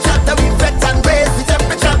temperature. Let me vet and raise the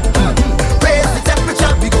temperature. Raise the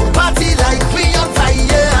temperature. We go party like we on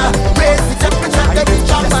fire. Raise the temperature. Let me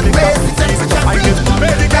jump and raise the temperature.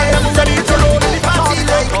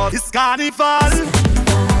 It's carnival.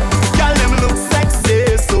 Girl, them look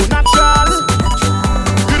sexy, so natural.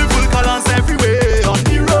 Beautiful colors everywhere on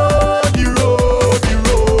the road.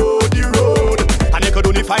 And you could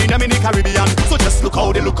only find them in the Caribbean. So just look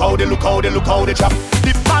how they drop.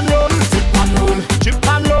 Dip and roll, chip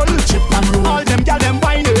and roll. All them girl them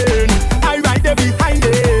whining. I ride there behind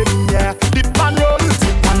them, yeah. Dip and roll,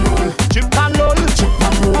 chip and roll.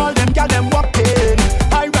 All them girl them walking.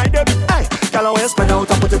 I ride there behind. Girl, I want you spread out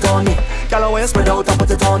and put it on me. Girl, I want you spread out and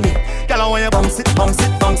put it on me. Girl, I want you bounce it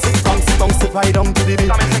right down to the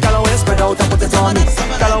beat. Girl, I want you spread out and put it on me. on.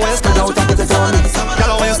 Girl, when you spread out and put it on.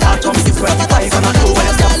 Girl, when you start from 625 and I know when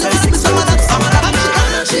you stop sell 6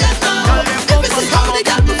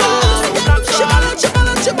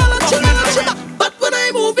 But when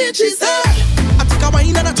I move it, she say, I take a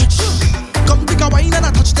wine and a touch. Come take a wine and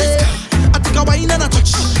a touch there. I take a wine and a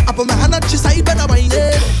touch. I put my hand at your side, better wine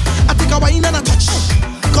it. I take a wine and a touch.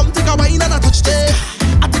 Come take a wine and a touch there.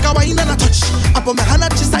 I take a wine and a touch. I put my hand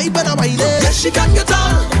at your side, better wine it. Yes, she can get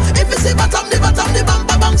on. If you say bottom, the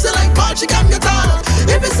bumper bounce like ball, she can get on.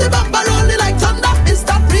 If you say bumper only like thunder, is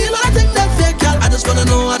that real or I think that fake, girl? I just wanna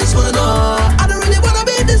know, I just wanna know. I don't really wanna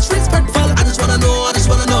be disrespectful. I just wanna know, I just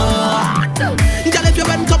wanna know. Girl, if you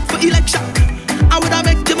went up for election, I woulda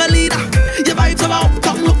make you my leader. Your vibes are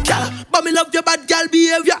uptown, look, girl. But me love your bad girl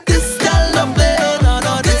behavior. This girl don't play, no,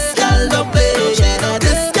 no, this girl don't play. No,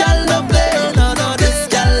 this girl don't play, no, no, this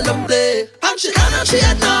girl don't play. And she cannot, she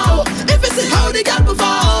had now. If you see how the girl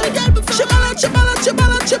before, she balance, she balance, she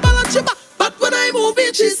balance, she balance, she balance. But when I move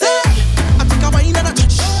it, she say, I take a wine and a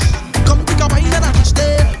touch. Come take a wine and a touch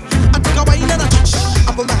there. I take a wine and a touch.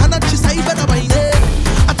 I put my hand at your side, better wine it.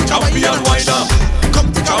 I take a wine and a touch.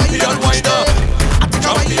 Come take a wine and a touch there. I take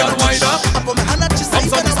a wine and a touch. I put my hand at your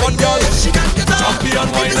side, better wine it. She can get up. Champion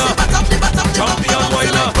whiner. Champion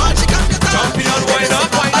whiner. Champion whiner.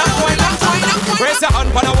 Raise your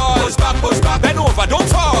hand on the wall. Push back, bend over, don't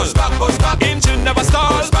fall. Push back, engine never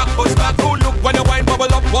stall. Push back, don't look when you wine, bubble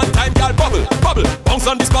up one time, girl, bubble, bubble. Bounce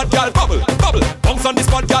on the spot, girl, bubble, bubble. Bounce on the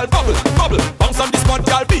spot, girl, bubble, bubble. Bounce on the spot,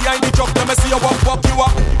 girl, behind the truck, let me see you walk you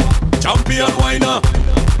up. Champion whiner,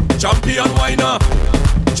 champion whiner,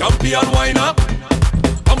 champion whiner.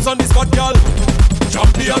 Bounce on the spot, girl.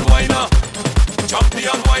 Champion whiner,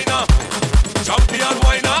 champion whiner, champion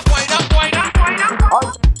whiner, whiner, whiner,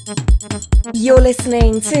 whiner. You're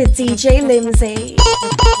listening to DJ Limsey.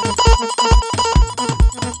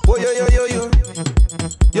 Oh, yo, yo, yo, yo.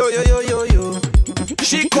 Yo, yo, yo, yo, yo.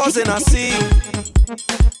 She causing a scene.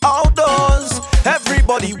 Outdoors,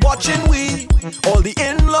 everybody watching we. All the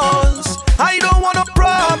in-laws. I don't want no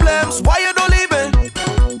problems. Why you don't leave it?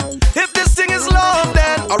 If this thing is love,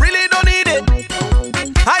 then I really don't need it.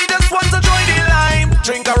 I just want to join the line.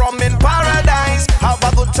 Drink a rum in paradise. Have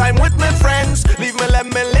a good time with my friends. Leave me, let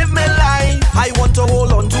me live my life. I want to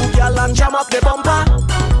hold on to girl and jam up the bumper.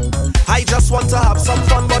 I just want to have some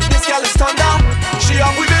fun, but this girl is thunder. She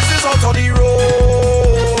have we business out on the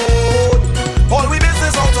road. All we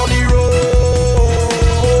business out on the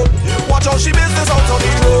road. Watch out, she business out on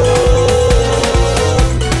the road.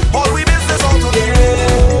 All we business out on the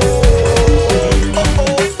road. Oh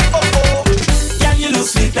oh, oh oh. Girl, you look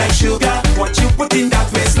sweet like sugar. What you put in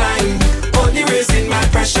that waistline, only raising my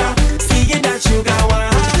pressure. Seeing that sugar wine.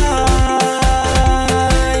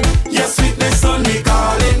 Your sweetness only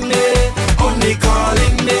calling me, only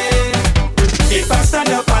calling me.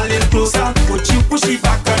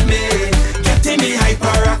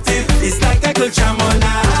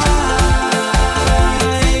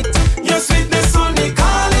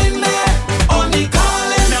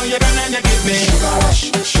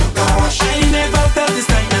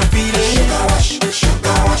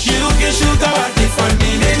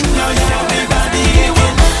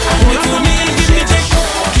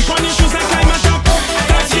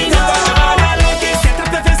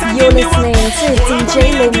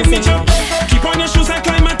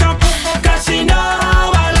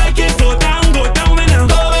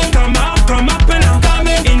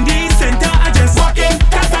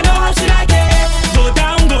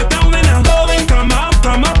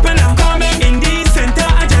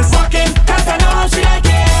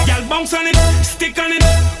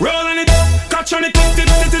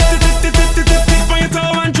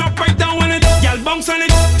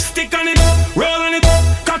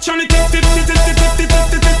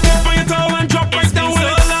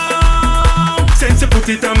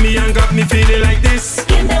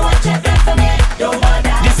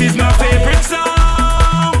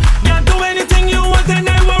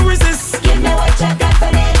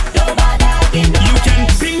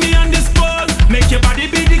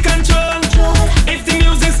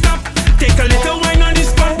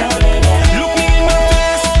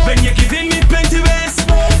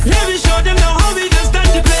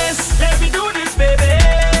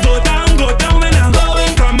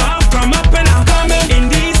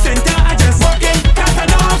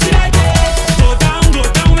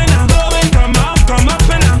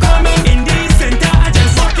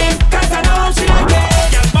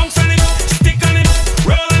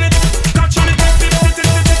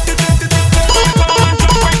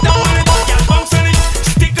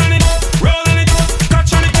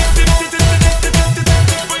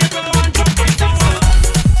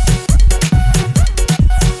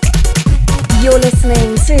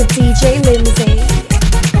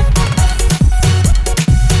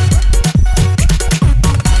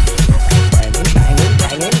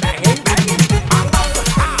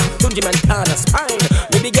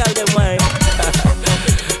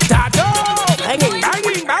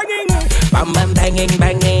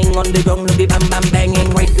 on the ground, the bam bam banging.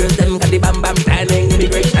 White girls them got the bam bam standing.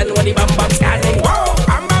 Immigration with the bam bam scanning. Wow,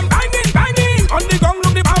 bam bam banging, banging on the ground,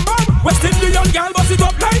 the bam bam. West Indian girl bust it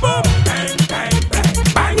up like boom. Bang bang bang,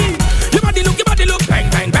 banging. Your body look, bang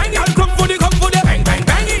bang bang. Girl come for the, bang bang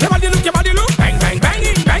banging. Your body look, bang bang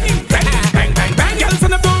banging, banging, banging, bang bang bang. Girl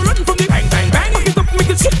send them to run from the bang bang bang. Make it up, make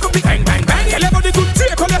it shake up the bang bang bang. Girl everybody good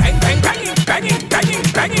take on the bang bang banging, banging, banging,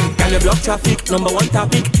 banging. Girl you block traffic, number one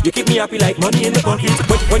topic. You keep me happy like money in the pocket.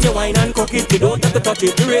 But when you whine and cock it, you don't have to touch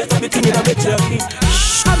it. You raise up the thing in a bit jerky.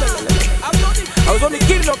 I was only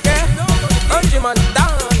kidding, okay? Man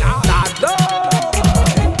down,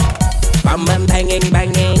 bam bam banging,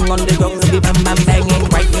 banging on the ground, the bam bam banging.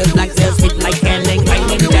 White girls, black girls, fit like canning,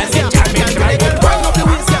 banging, dancing, jamming, driving. Wind up the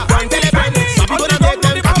waist, yeah. Wind till it banging. Sabi gonna take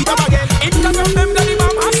them, cock it up again. It's not from them that the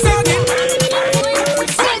bam has singing.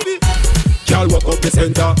 Girl walk up the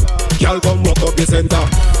center, girl come walk up the center.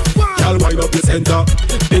 Girl wind up the center,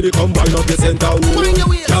 baby come wind up the center.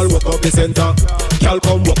 Girl walk up the center, girl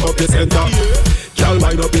come walk up the center. Girl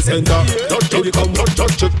wind up the center, baby come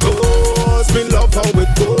touch your toes. Me love how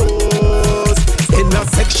it goes. In a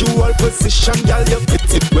sexual position, girl you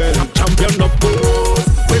fit it well. Champion of pose,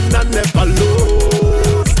 when I never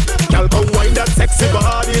lose. Girl come wind that sexy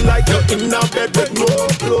body like you're in a bed with no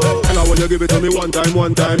clothes. And I wanna give it to me one time.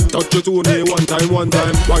 Touch it to me one time.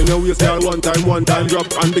 Wind your waist, girl, one time. Drop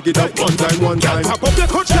and pick it up one time. Girl, pop up your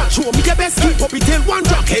coach, girl, show me your best. Keep up it till one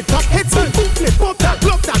drop, head top, head spin. Flip, pop that,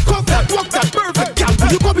 love that, cock that, walk that, perfect. Girl,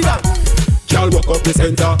 will you copy that? Girl, walk up the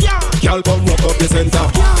center. Girl, come walk up the center.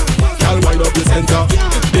 Girl, wind up the center.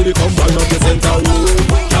 Baby, come wind up the center.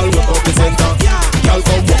 Girl, walk up the center. Girl,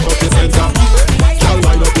 come walk up the center. Girl,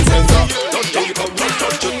 wind up the center. Baby, come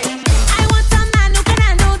touch it. I want a man who can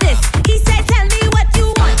handle this. He said, tell me what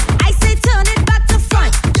you want. I said, turn it back to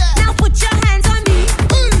front. Now put your hands on me.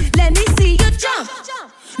 Let me see you jump.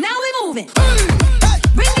 Now we moving.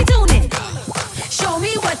 Bring me tuning. Show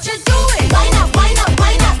me what you're doing. Wind up, wind up,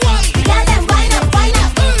 wind up. Yeah, then wind up, wind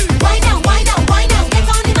up. Wind up, wind up, wind up. Get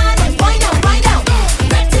on the man and wind up, wind up.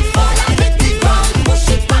 Let it fall and hit the ground. Push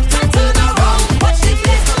it back and turn around. Watch the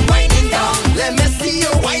place come winding down. Let me see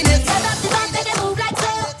you wind it. Turn up the band and move like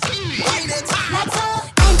so. Wind it, like so.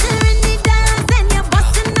 Entering the dance, then you're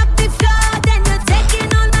busting up the floor. Then you're taking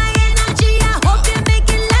all my energy. I hope you make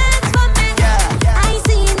it last for me. I ain't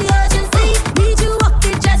seeing the urgency. Need you walk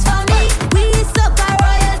it just for me. We Soca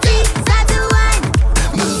royalty. Start to wine.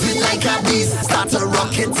 Move it like a beast. Start to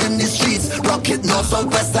rock it in the streets. Rock it north,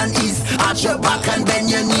 south, west and east. Arch your back and bend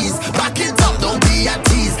your knees. Back it up, don't be a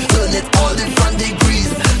tease. Turn it all different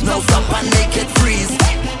degrees. Now stop and make it freeze.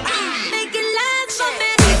 Make it last for me.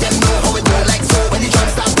 Make them know how it go like so. When the drum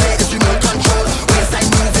start play, it's remote control. Waistline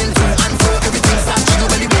moving to and fro. Everything starts jiggle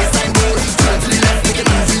when the bassline go. Turn to the left, make it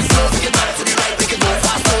moving slow. Make it back to the right, make it move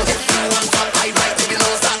faster. If you want top, high right, if you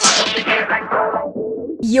know start mash up the bass.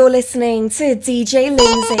 You're listening to DJ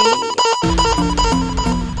Lindsay.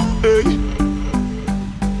 Hey.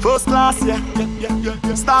 First class, yeah.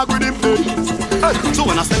 Start with him, hey. So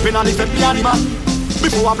when I step in and it me animal,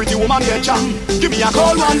 before a pretty woman get jam, give me a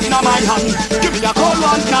cold one in my hand. Give me a cold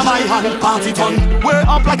one in my hand. Party ton, way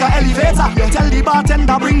up like an elevator. Tell the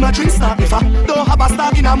bartender bring my drinks now. If I don't have a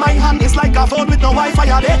star in my hand, it's like a phone with no Wi-Fi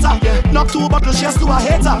or data. Knock 2 bottles, shares to a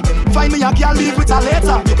hater. Find me a girl, leave with a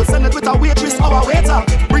later. You could send it with a waitress or a waiter.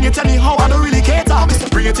 Bring it anyhow, I don't really cater.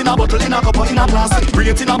 Bring it in a bottle, in a cup, or in a glass. Bring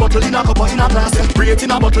it in a bottle, in a cup, or in a glass. Bring it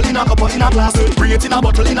in a bottle, in a cup, or in a glass. Bring it in a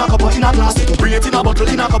bottle, in a cup, or in a glass. Bring it in a bottle,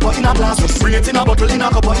 in a cup, or in a glass. Bring it in a bottle, in a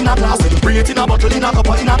cup, or in a glass. Bring it in a bottle, in a cup,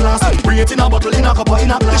 or in a glass. Bring it in a bottle, in a cup, or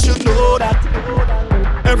in a glass. You should know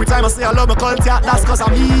that. Every time I say I love my culture, that's cause I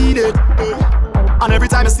mean it. And every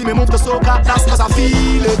time you see me move the soca, that's cause I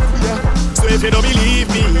feel it. So if you don't believe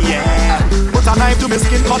me, put a knife to my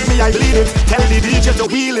skin, cut me, I bleed it. Tell the DJ to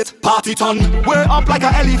wheel it. Party ton, way up like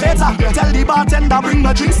an elevator. Tell the bartender bring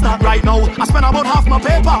my drinks now. Right now, I spend about half my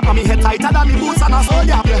paper. And me head tighter than the boots and a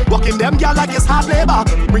soldier. Walking them girl like it's hard labor.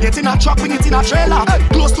 Bring it in a truck, bring it in a trailer.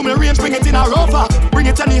 Close to me range, bring it in a rover. Bring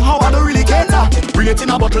it anyhow, I don't really cater. Bring it in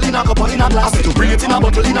a bottle, in a cup, or in a glass. Bring it in a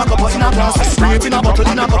bottle, in a cup, or in a glass. Bring it in a bottle,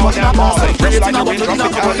 in a cup, or in a glass. Bring it in a bottle, in a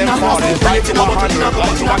cup, or in a glass. Bring it in a bottle, in a cup,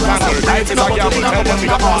 or in a glass. Bring it in a bottle, in a cup, or in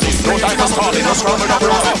a glass. No time for stalling, no scrubbing up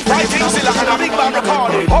brass. Right things in like a big band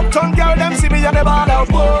recording. Uptown girl, them see me and the ball out,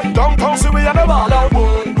 boy. Downtown see we and the ball out,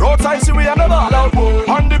 boy. Roadside see we and the ball out, boy.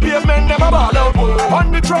 On the pavement, them a ball out, boy.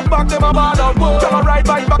 On the truck back, them a ball out, boy. Tell a ride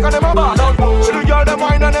bike back and them a ball out, boy. See the girl, them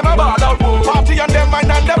wine and them a ball out, boy. Party and them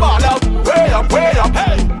wine and them ball out. Way up,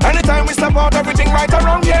 hey. Anytime we step out, everything right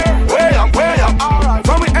around here. Way up, alright.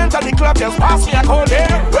 When we enter the club, just pass me a cold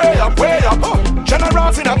air. Way up,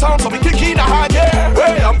 Generals in a town, so we kick in a high gear.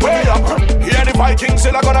 Way up, king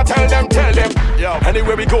still I gonna tell them. Yo,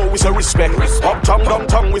 anywhere we go, we say respect. Up tongue, down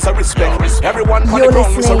tongue, we say respect. Everyone on the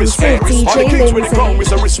ground, we say respect. All the kings with the crown, we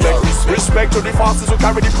say respect. Respect to the fastest who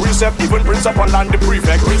carry the precept. Even Prince up on land the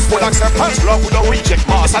prefect. Full acceptance, love with no reject.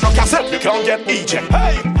 Mass and no cassette, you can't get eject.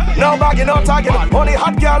 Hey, no bagging, no tagging. Only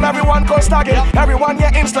hot girl, everyone goes tagging. Everyone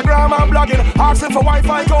yeah, Instagram and blogging. Asking for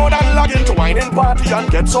Wi-Fi code and logging. To wine in party and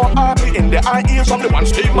get so happy. In the eye ears from the one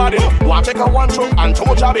Steve Madden. Want take a one through and two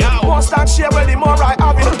jabby. More start share where the more I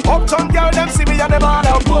have it. Uptown girl, them see me and them all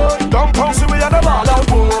out. Downtown see me and them all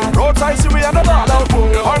out. Roadside see me and them all out.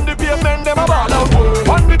 On the pavement, them a ball out.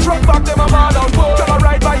 On the truck back, them a ball out. Them a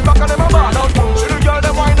ride right back and them a ball out. See the girl,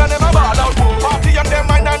 them wine and them a ball out. Party and them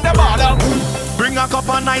wine and them ball out. Bring a cup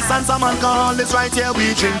of nice and some alcohol, it's right here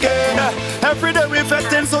we drinking. Every day we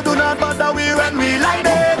fetting, so do not bother we when we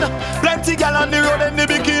lighting. Plenty gal on the road in the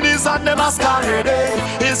bikinis and them masquerading.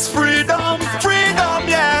 It's freedom, freedom,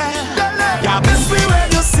 yeah. Yeah, best we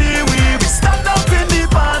when you see we stand up in the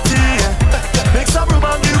party. Make some room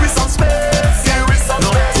and give me some space. Give me some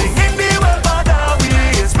space. Nothing in the world but that we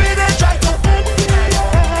is we they try to end me,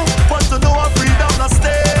 yeah. Want to know what freedom not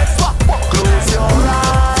stay. Close your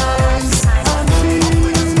eyes and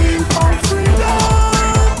feel our freedom.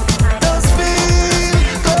 Just feel,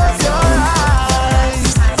 close your eyes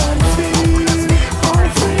and feel our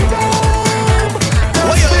freedom.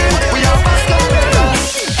 We are masqueraders.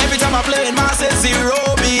 Every time I play in my says zero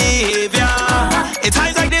behavior.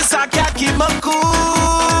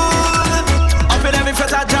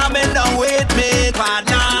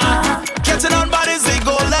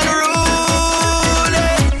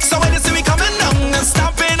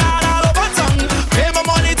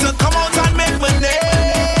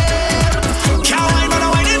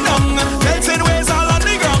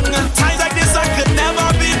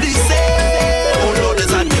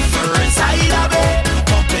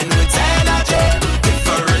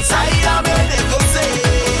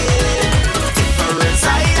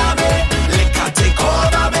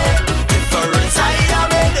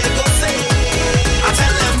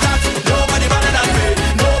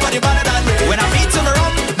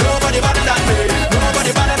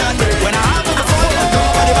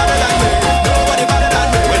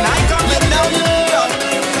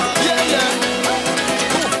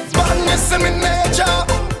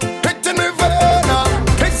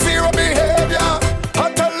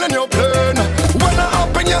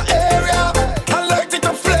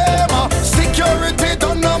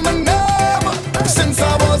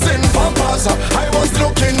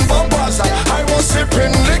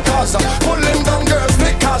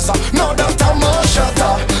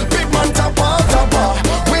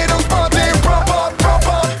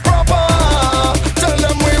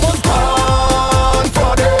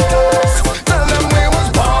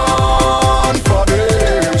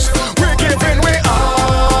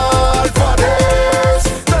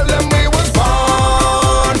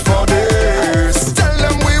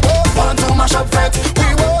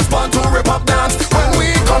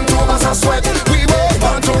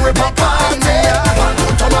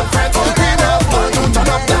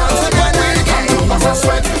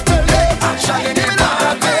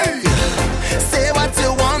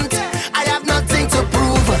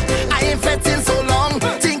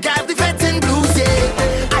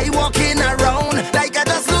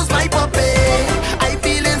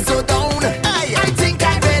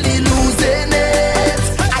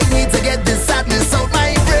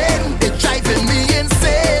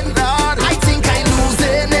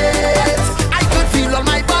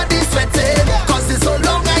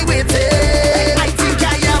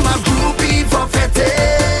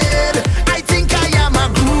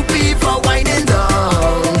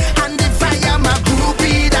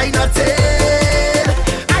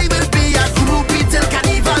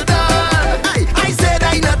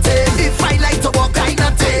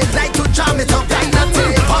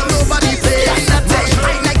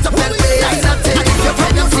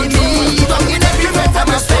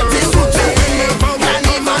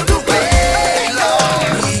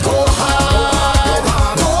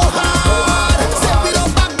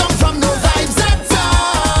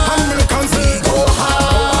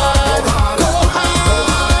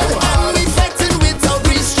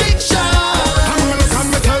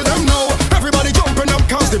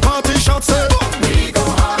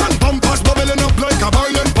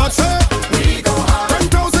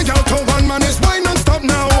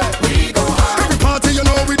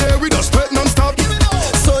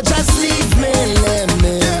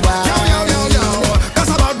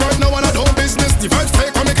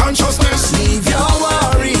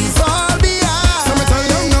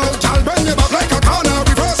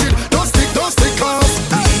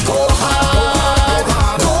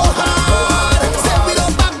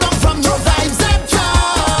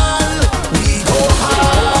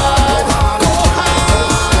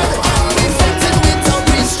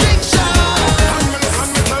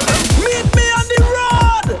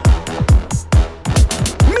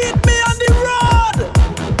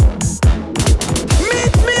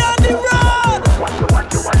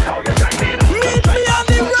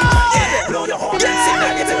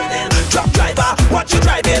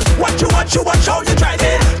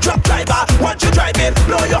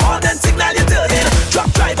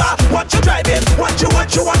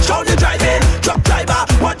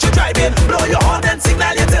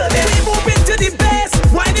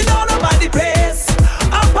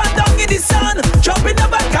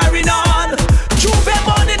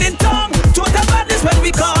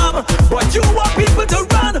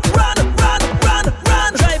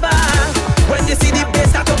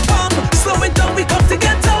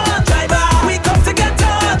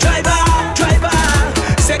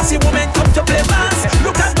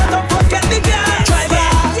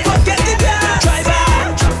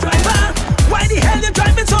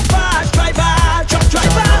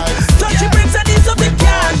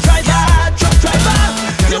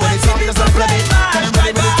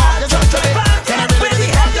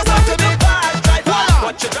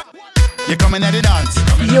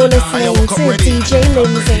 to DJ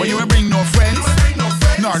Lindsay. But you ain't bring no friends,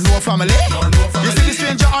 nor no family. You see the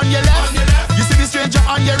stranger on your left, you see the stranger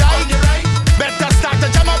on your right. Better start to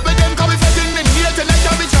jam up with them, cause we fucking in here tonight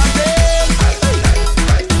and we chanting.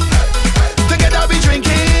 Together we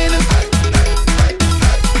drinking,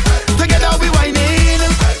 together we whining.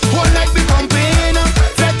 One night we pumping,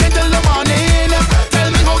 fretting till the morning. Tell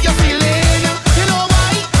me how you feeling, you know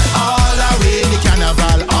why? All away in the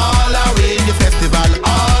carnival, all away in the festival,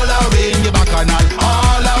 all away in the bacchanal,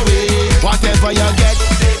 all away. Whatever you get,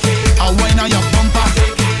 a wine on your bumper.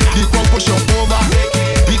 The crowd push you over,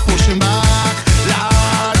 we pushing back.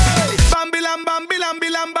 Lord, bambilam bambilam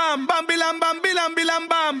bilam bam, bambilam bambilam bilam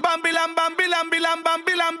bam, bambilam bambilam bilam bam,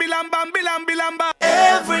 bilam bambilam bilam bam.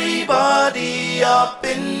 Everybody up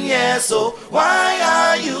in here, so why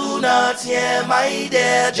are you not here, my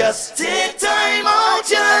dear? Just take time out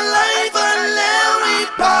your life and let we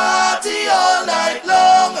party all night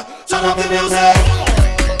long. Turn up the music.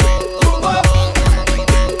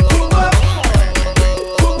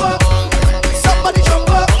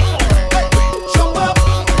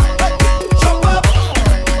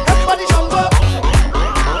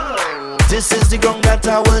 This is the ground that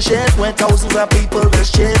I worship, where thousands of people will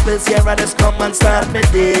shape. Is here I just come and start my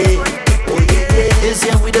day. Oh yeah, is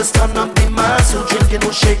here we just turn up the mass, who drinking,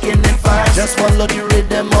 who shaking and fast. Just follow the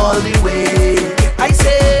rhythm all the way. I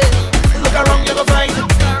say, look around you go find,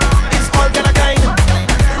 it's all kind of kind.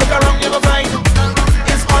 Look around you go find,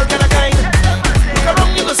 it's all kind of kind. Look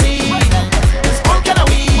around you go see, it's all kind of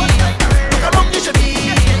we. Look around you should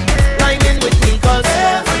be rhyming with me, cause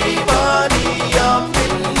everybody up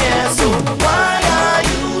in here, so why are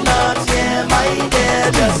you not here, my dear?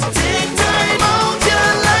 Just take time out your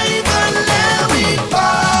life and let we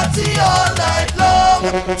party all night long.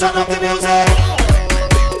 Turn up the music.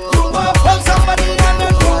 Groove up, hold somebody and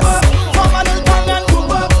then groove up. Come on and come and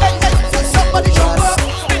groove up. Hey, hey, somebody jump up.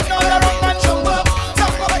 Spin all around and jump up.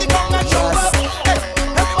 Somebody come and jump up. Hey,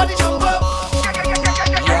 everybody jump up.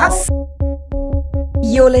 Yes.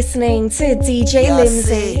 You're listening to DJ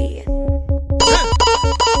Lindsay.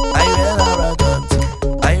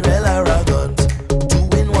 I real arrogant,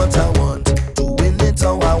 doing what I want, doing it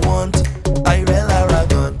how I want. I real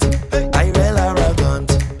arrogant,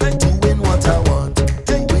 doing what I want,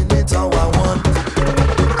 doing it how I want.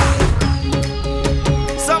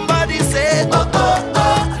 Somebody said, oh oh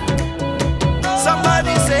oh.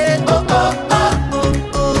 Somebody said, oh oh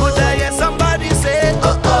oh. Would I hear somebody said,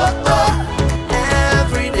 oh oh oh.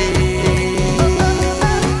 Every day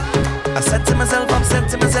I said to myself, I'm set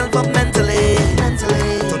to myself up mentally.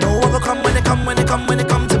 Don't know what will come when they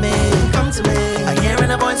come to me. I hear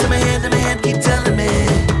in a voice in my head keep telling me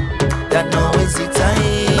that now is the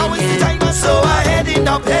time. So I heading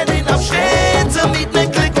up straight to meet my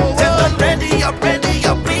click. Tell them ready up,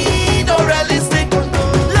 be no realistic.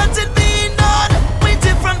 Let it be known, we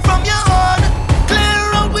different from your own.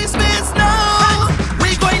 Clear out we space now.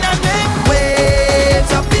 We going to make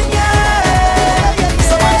waves up in here.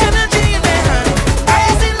 So much energy in their hand. I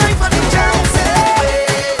see life on the chance.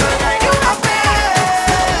 You have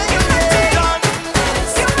faith, you have to done.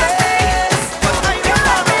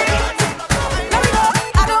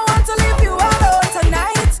 I don't want to leave you alone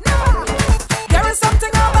tonight. There is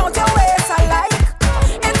something about your ways I like.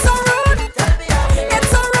 It's so rude. It's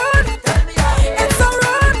so rude. It's so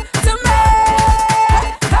rude to me.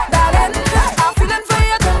 Darling, I'm feeling for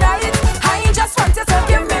you tonight. I just want you to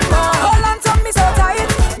give me more. Hold on to me so tight.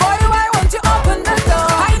 Boy, why won't you open the door?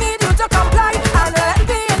 I need you to comply and let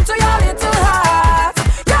me into your little heart.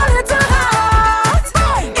 Your little heart.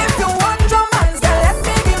 If you want romance, then let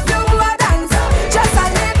me give you a dance. Just a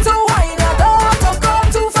little wine, you don't have to go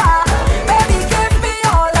too far. Baby, give me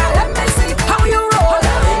all and let me see how you roll.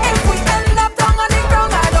 If we end up down on the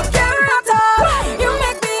ground, I don't care at all. You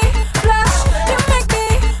make me blush, you make me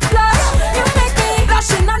blush, you make me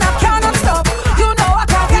blushing and I cannot stop. You know I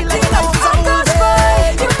can't get enough. So gosh,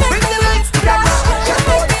 boy, you make me blush, you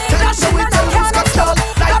make me blushing and I cannot stop.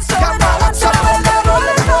 That's so I want to roll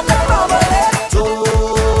it. So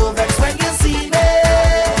vex when you see me.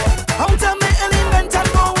 Out of my element and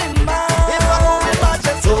going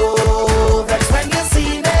mad. So vex when you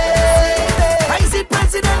see me. I see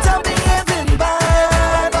president and behaving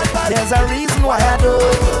bad. There's a reason why I do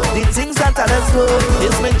the things that others do.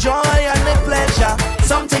 It's my joy and my pleasure,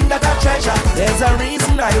 something that I treasure. There's a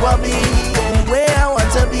reason I want be where I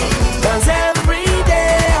want to be. Cause every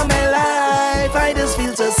day of my life I just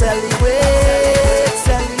feel to celebrate,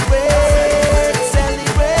 celebrate,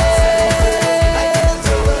 celebrate,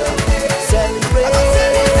 celebrate,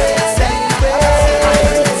 celebrate.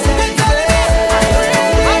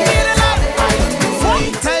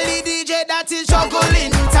 Tell the DJ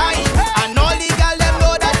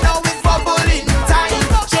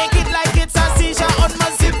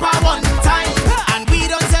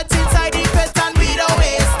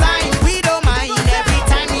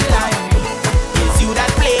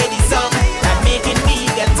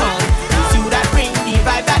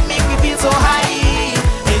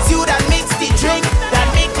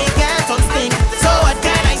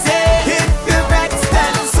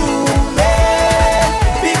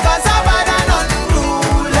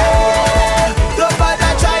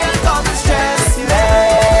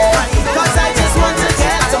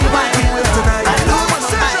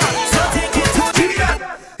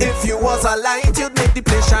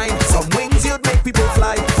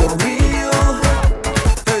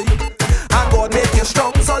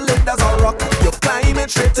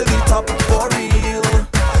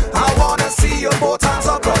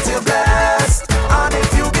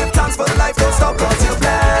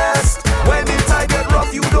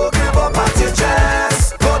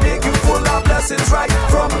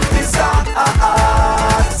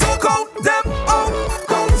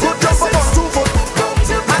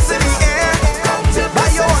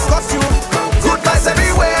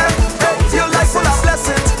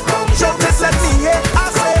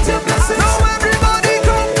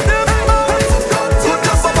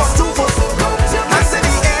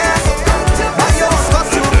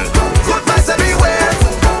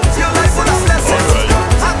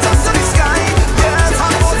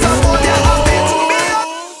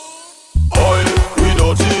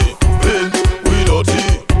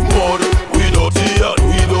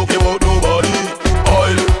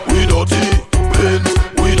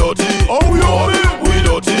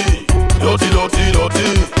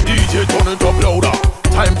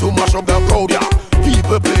to mash up the crowd, yeah.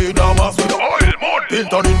 People play the mass with oil, mud, paint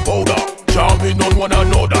and in powder. Jamming on one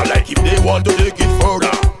another like if they want to take it further.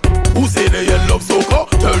 Who say they in love soca?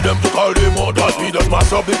 Tell them to call them others. We just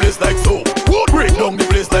mash up the place like so. Break down the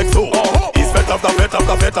place like so. It's fete after fete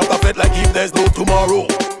after fete after fete like if there's no tomorrow.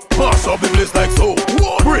 Mash up the place like so.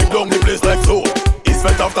 Break down the place like so. It's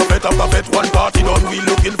fete after fete after fete. One party done, we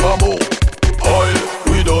looking for more. Oil,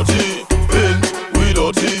 we dirty. Paint, we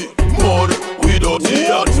dirty. Mud, we dirty.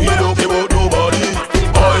 And we don't care about nobody.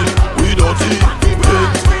 Oil, we dirty.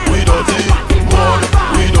 Paint, we dirty. Mud,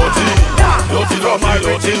 we dirty. Dirty, dirty,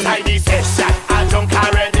 dirty. Inside this session, I'm drunk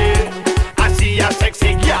already. I see a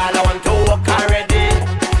sexy girl, I want to walk already.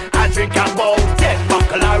 I drink about 10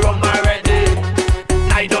 buckle of rum already.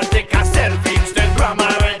 I don't take a selfie, Instagram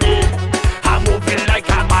already. I'm moving like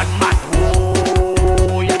a madman.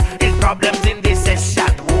 Whoa, yeah. It's problems in this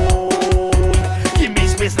session. Whoa, give me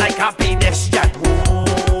space like a pedestrian.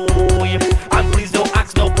 Whoa, and please don't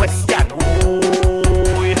ask no question.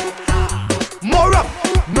 Whoa, more up,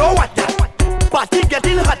 no water. Party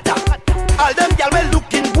getting hotter. All them gyal well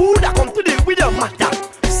looking good. I come to deal with your matter.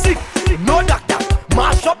 Sick, no doctor.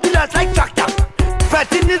 Mash up the dance like tractor.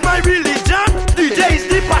 Fetting is my religion. DJ is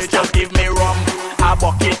the pastor. Just give me rum, a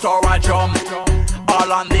bucket or a drum.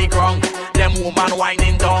 All on the ground. Them woman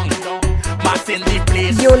whining down. Mass in the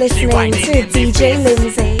place. You're listening to DJ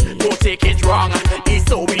Lindsay. Don't take it wrong. It's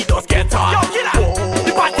so we just get on. Yo, killer.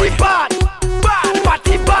 The party bad. Bad. The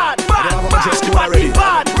party bad. Bad. Bad. The party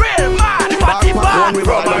bad. Real mad. The party bad.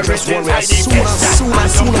 From my wrist inside the soon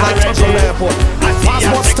as I touch on the airport.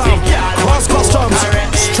 Passport stamp, cross customs.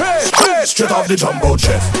 Straight off the jumbo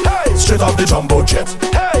jet. Straight off the jumbo jet.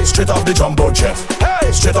 Straight off the jumbo jet.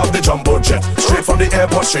 Straight off the jumbo jet. Straight from the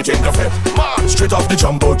airport, straight in the fed. Straight off the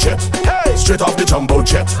jumbo jet. Straight off the jumbo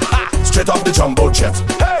jet. Straight off the jumbo jet.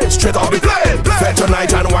 Straight off the plane. Fed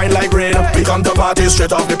tonight and wine like rain. We come to party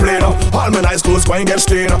straight off the plane. All my nice clothes going get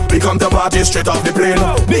stained. We come to party straight off the plane.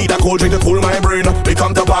 Need a cold drink to cool my brain. We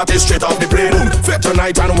come to party straight off the plane. Fed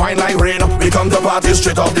tonight and wine like rain. We come to party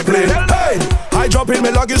straight off the plane. Hey, I drop in my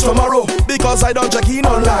luggage tomorrow because I don't check in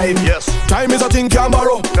online. Yes, time is a thing can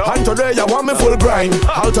borrow. And today I want me full grind.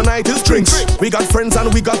 All tonight is drinks. We got friends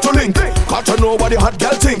and we got to link. Got to know what the hot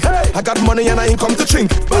girl think. I got money and I ain't come to chink.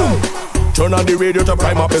 Boom. Turn on the radio to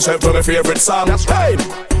prime up yourself to my favorite song. Hey,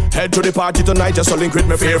 head to the party tonight just to link with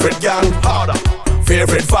my favorite gang. Harder,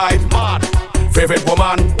 favorite vibe, mad, favorite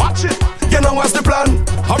woman. Watch it. You know what's the plan?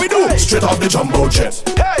 How we do? Straight off the jumbo jet.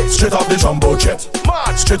 Straight off the jumbo jet.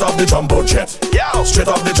 Mad. Straight off the jumbo jet. Yeah. Straight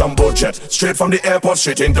off the jumbo jet. Straight from the airport,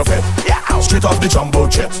 straight into Fed. Yeah. Straight off the jumbo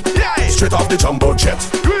jet. Straight off the jumbo jet.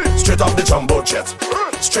 Straight off the jumbo jet.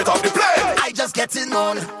 Straight off the plane. I just getting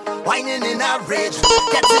on, whining in a rage,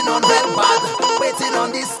 getting on real bad, waiting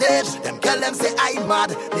on the stage. Them girl them say I'm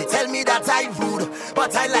mad, they tell me that I'm rude,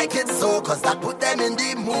 but I like it so, cause that put them in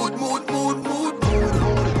the mood.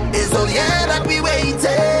 It's all yeah that we waited,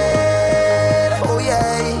 oh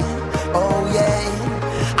yeah,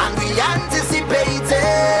 and we anticipated,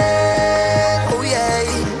 oh yeah,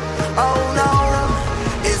 oh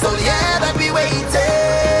no, it's all yeah that we waited.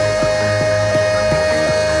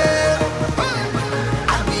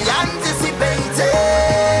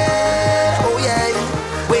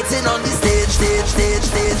 Waiting on the stage.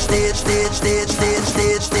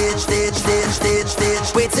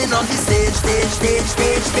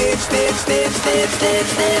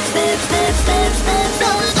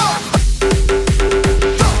 There we go.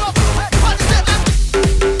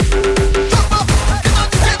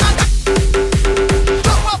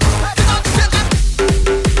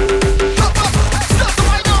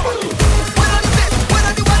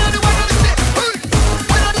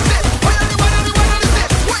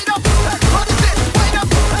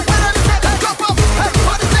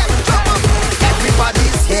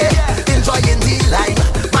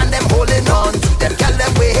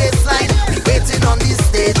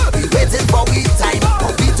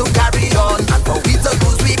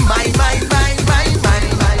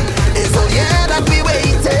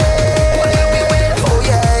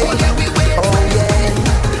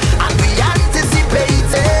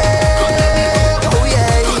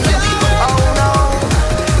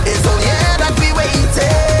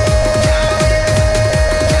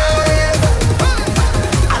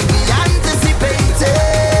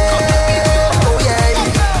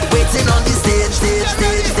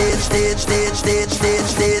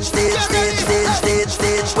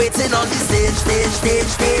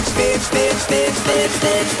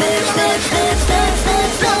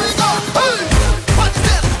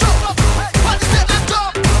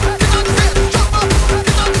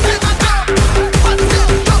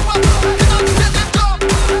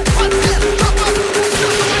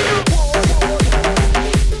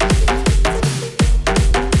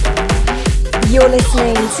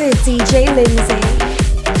 to DJ Lindsay.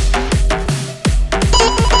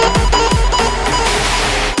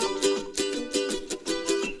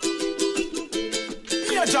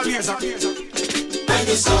 When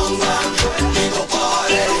the sun comes, we go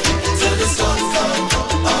party till the sun comes.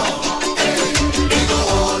 Oh, hey, we go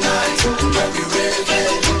all night when we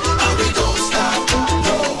raving and we don't stop.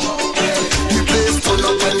 No, hey. The place turn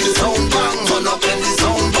up when the sound bang, turn up when the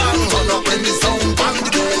sound bang, turn up when the sound bang.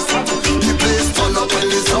 The place turn up when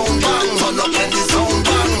the sound bang, turn up when the sound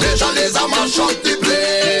bang. Nation is a mash up the place.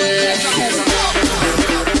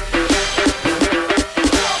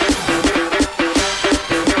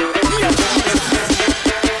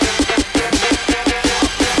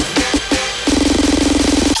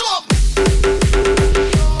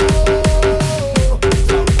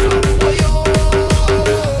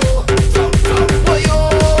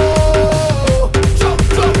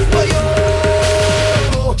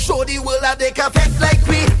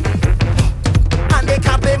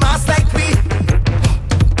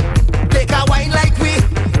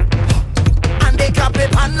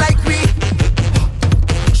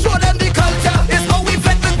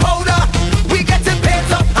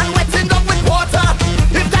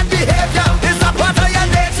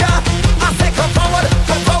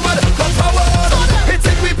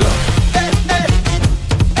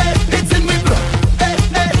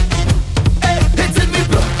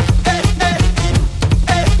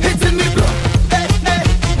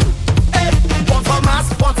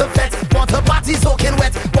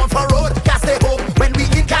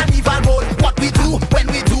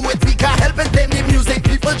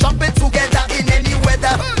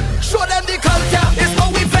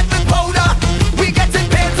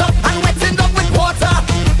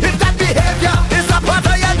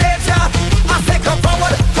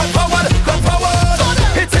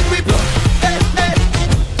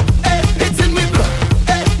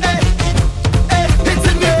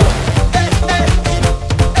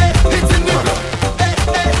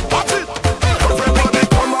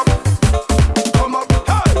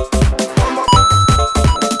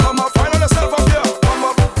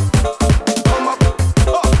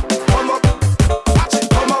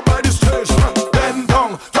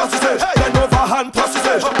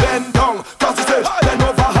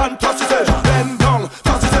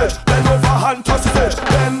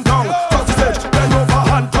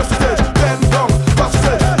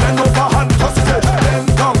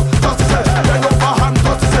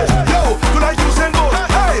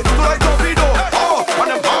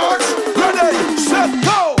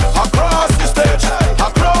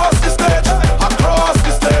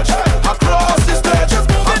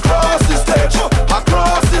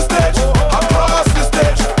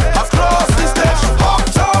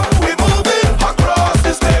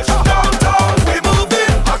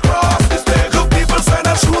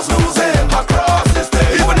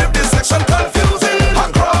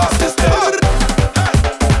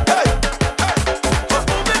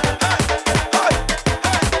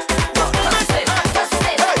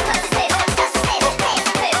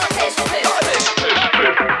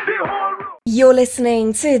 You're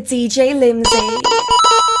listening to DJ Lindsay.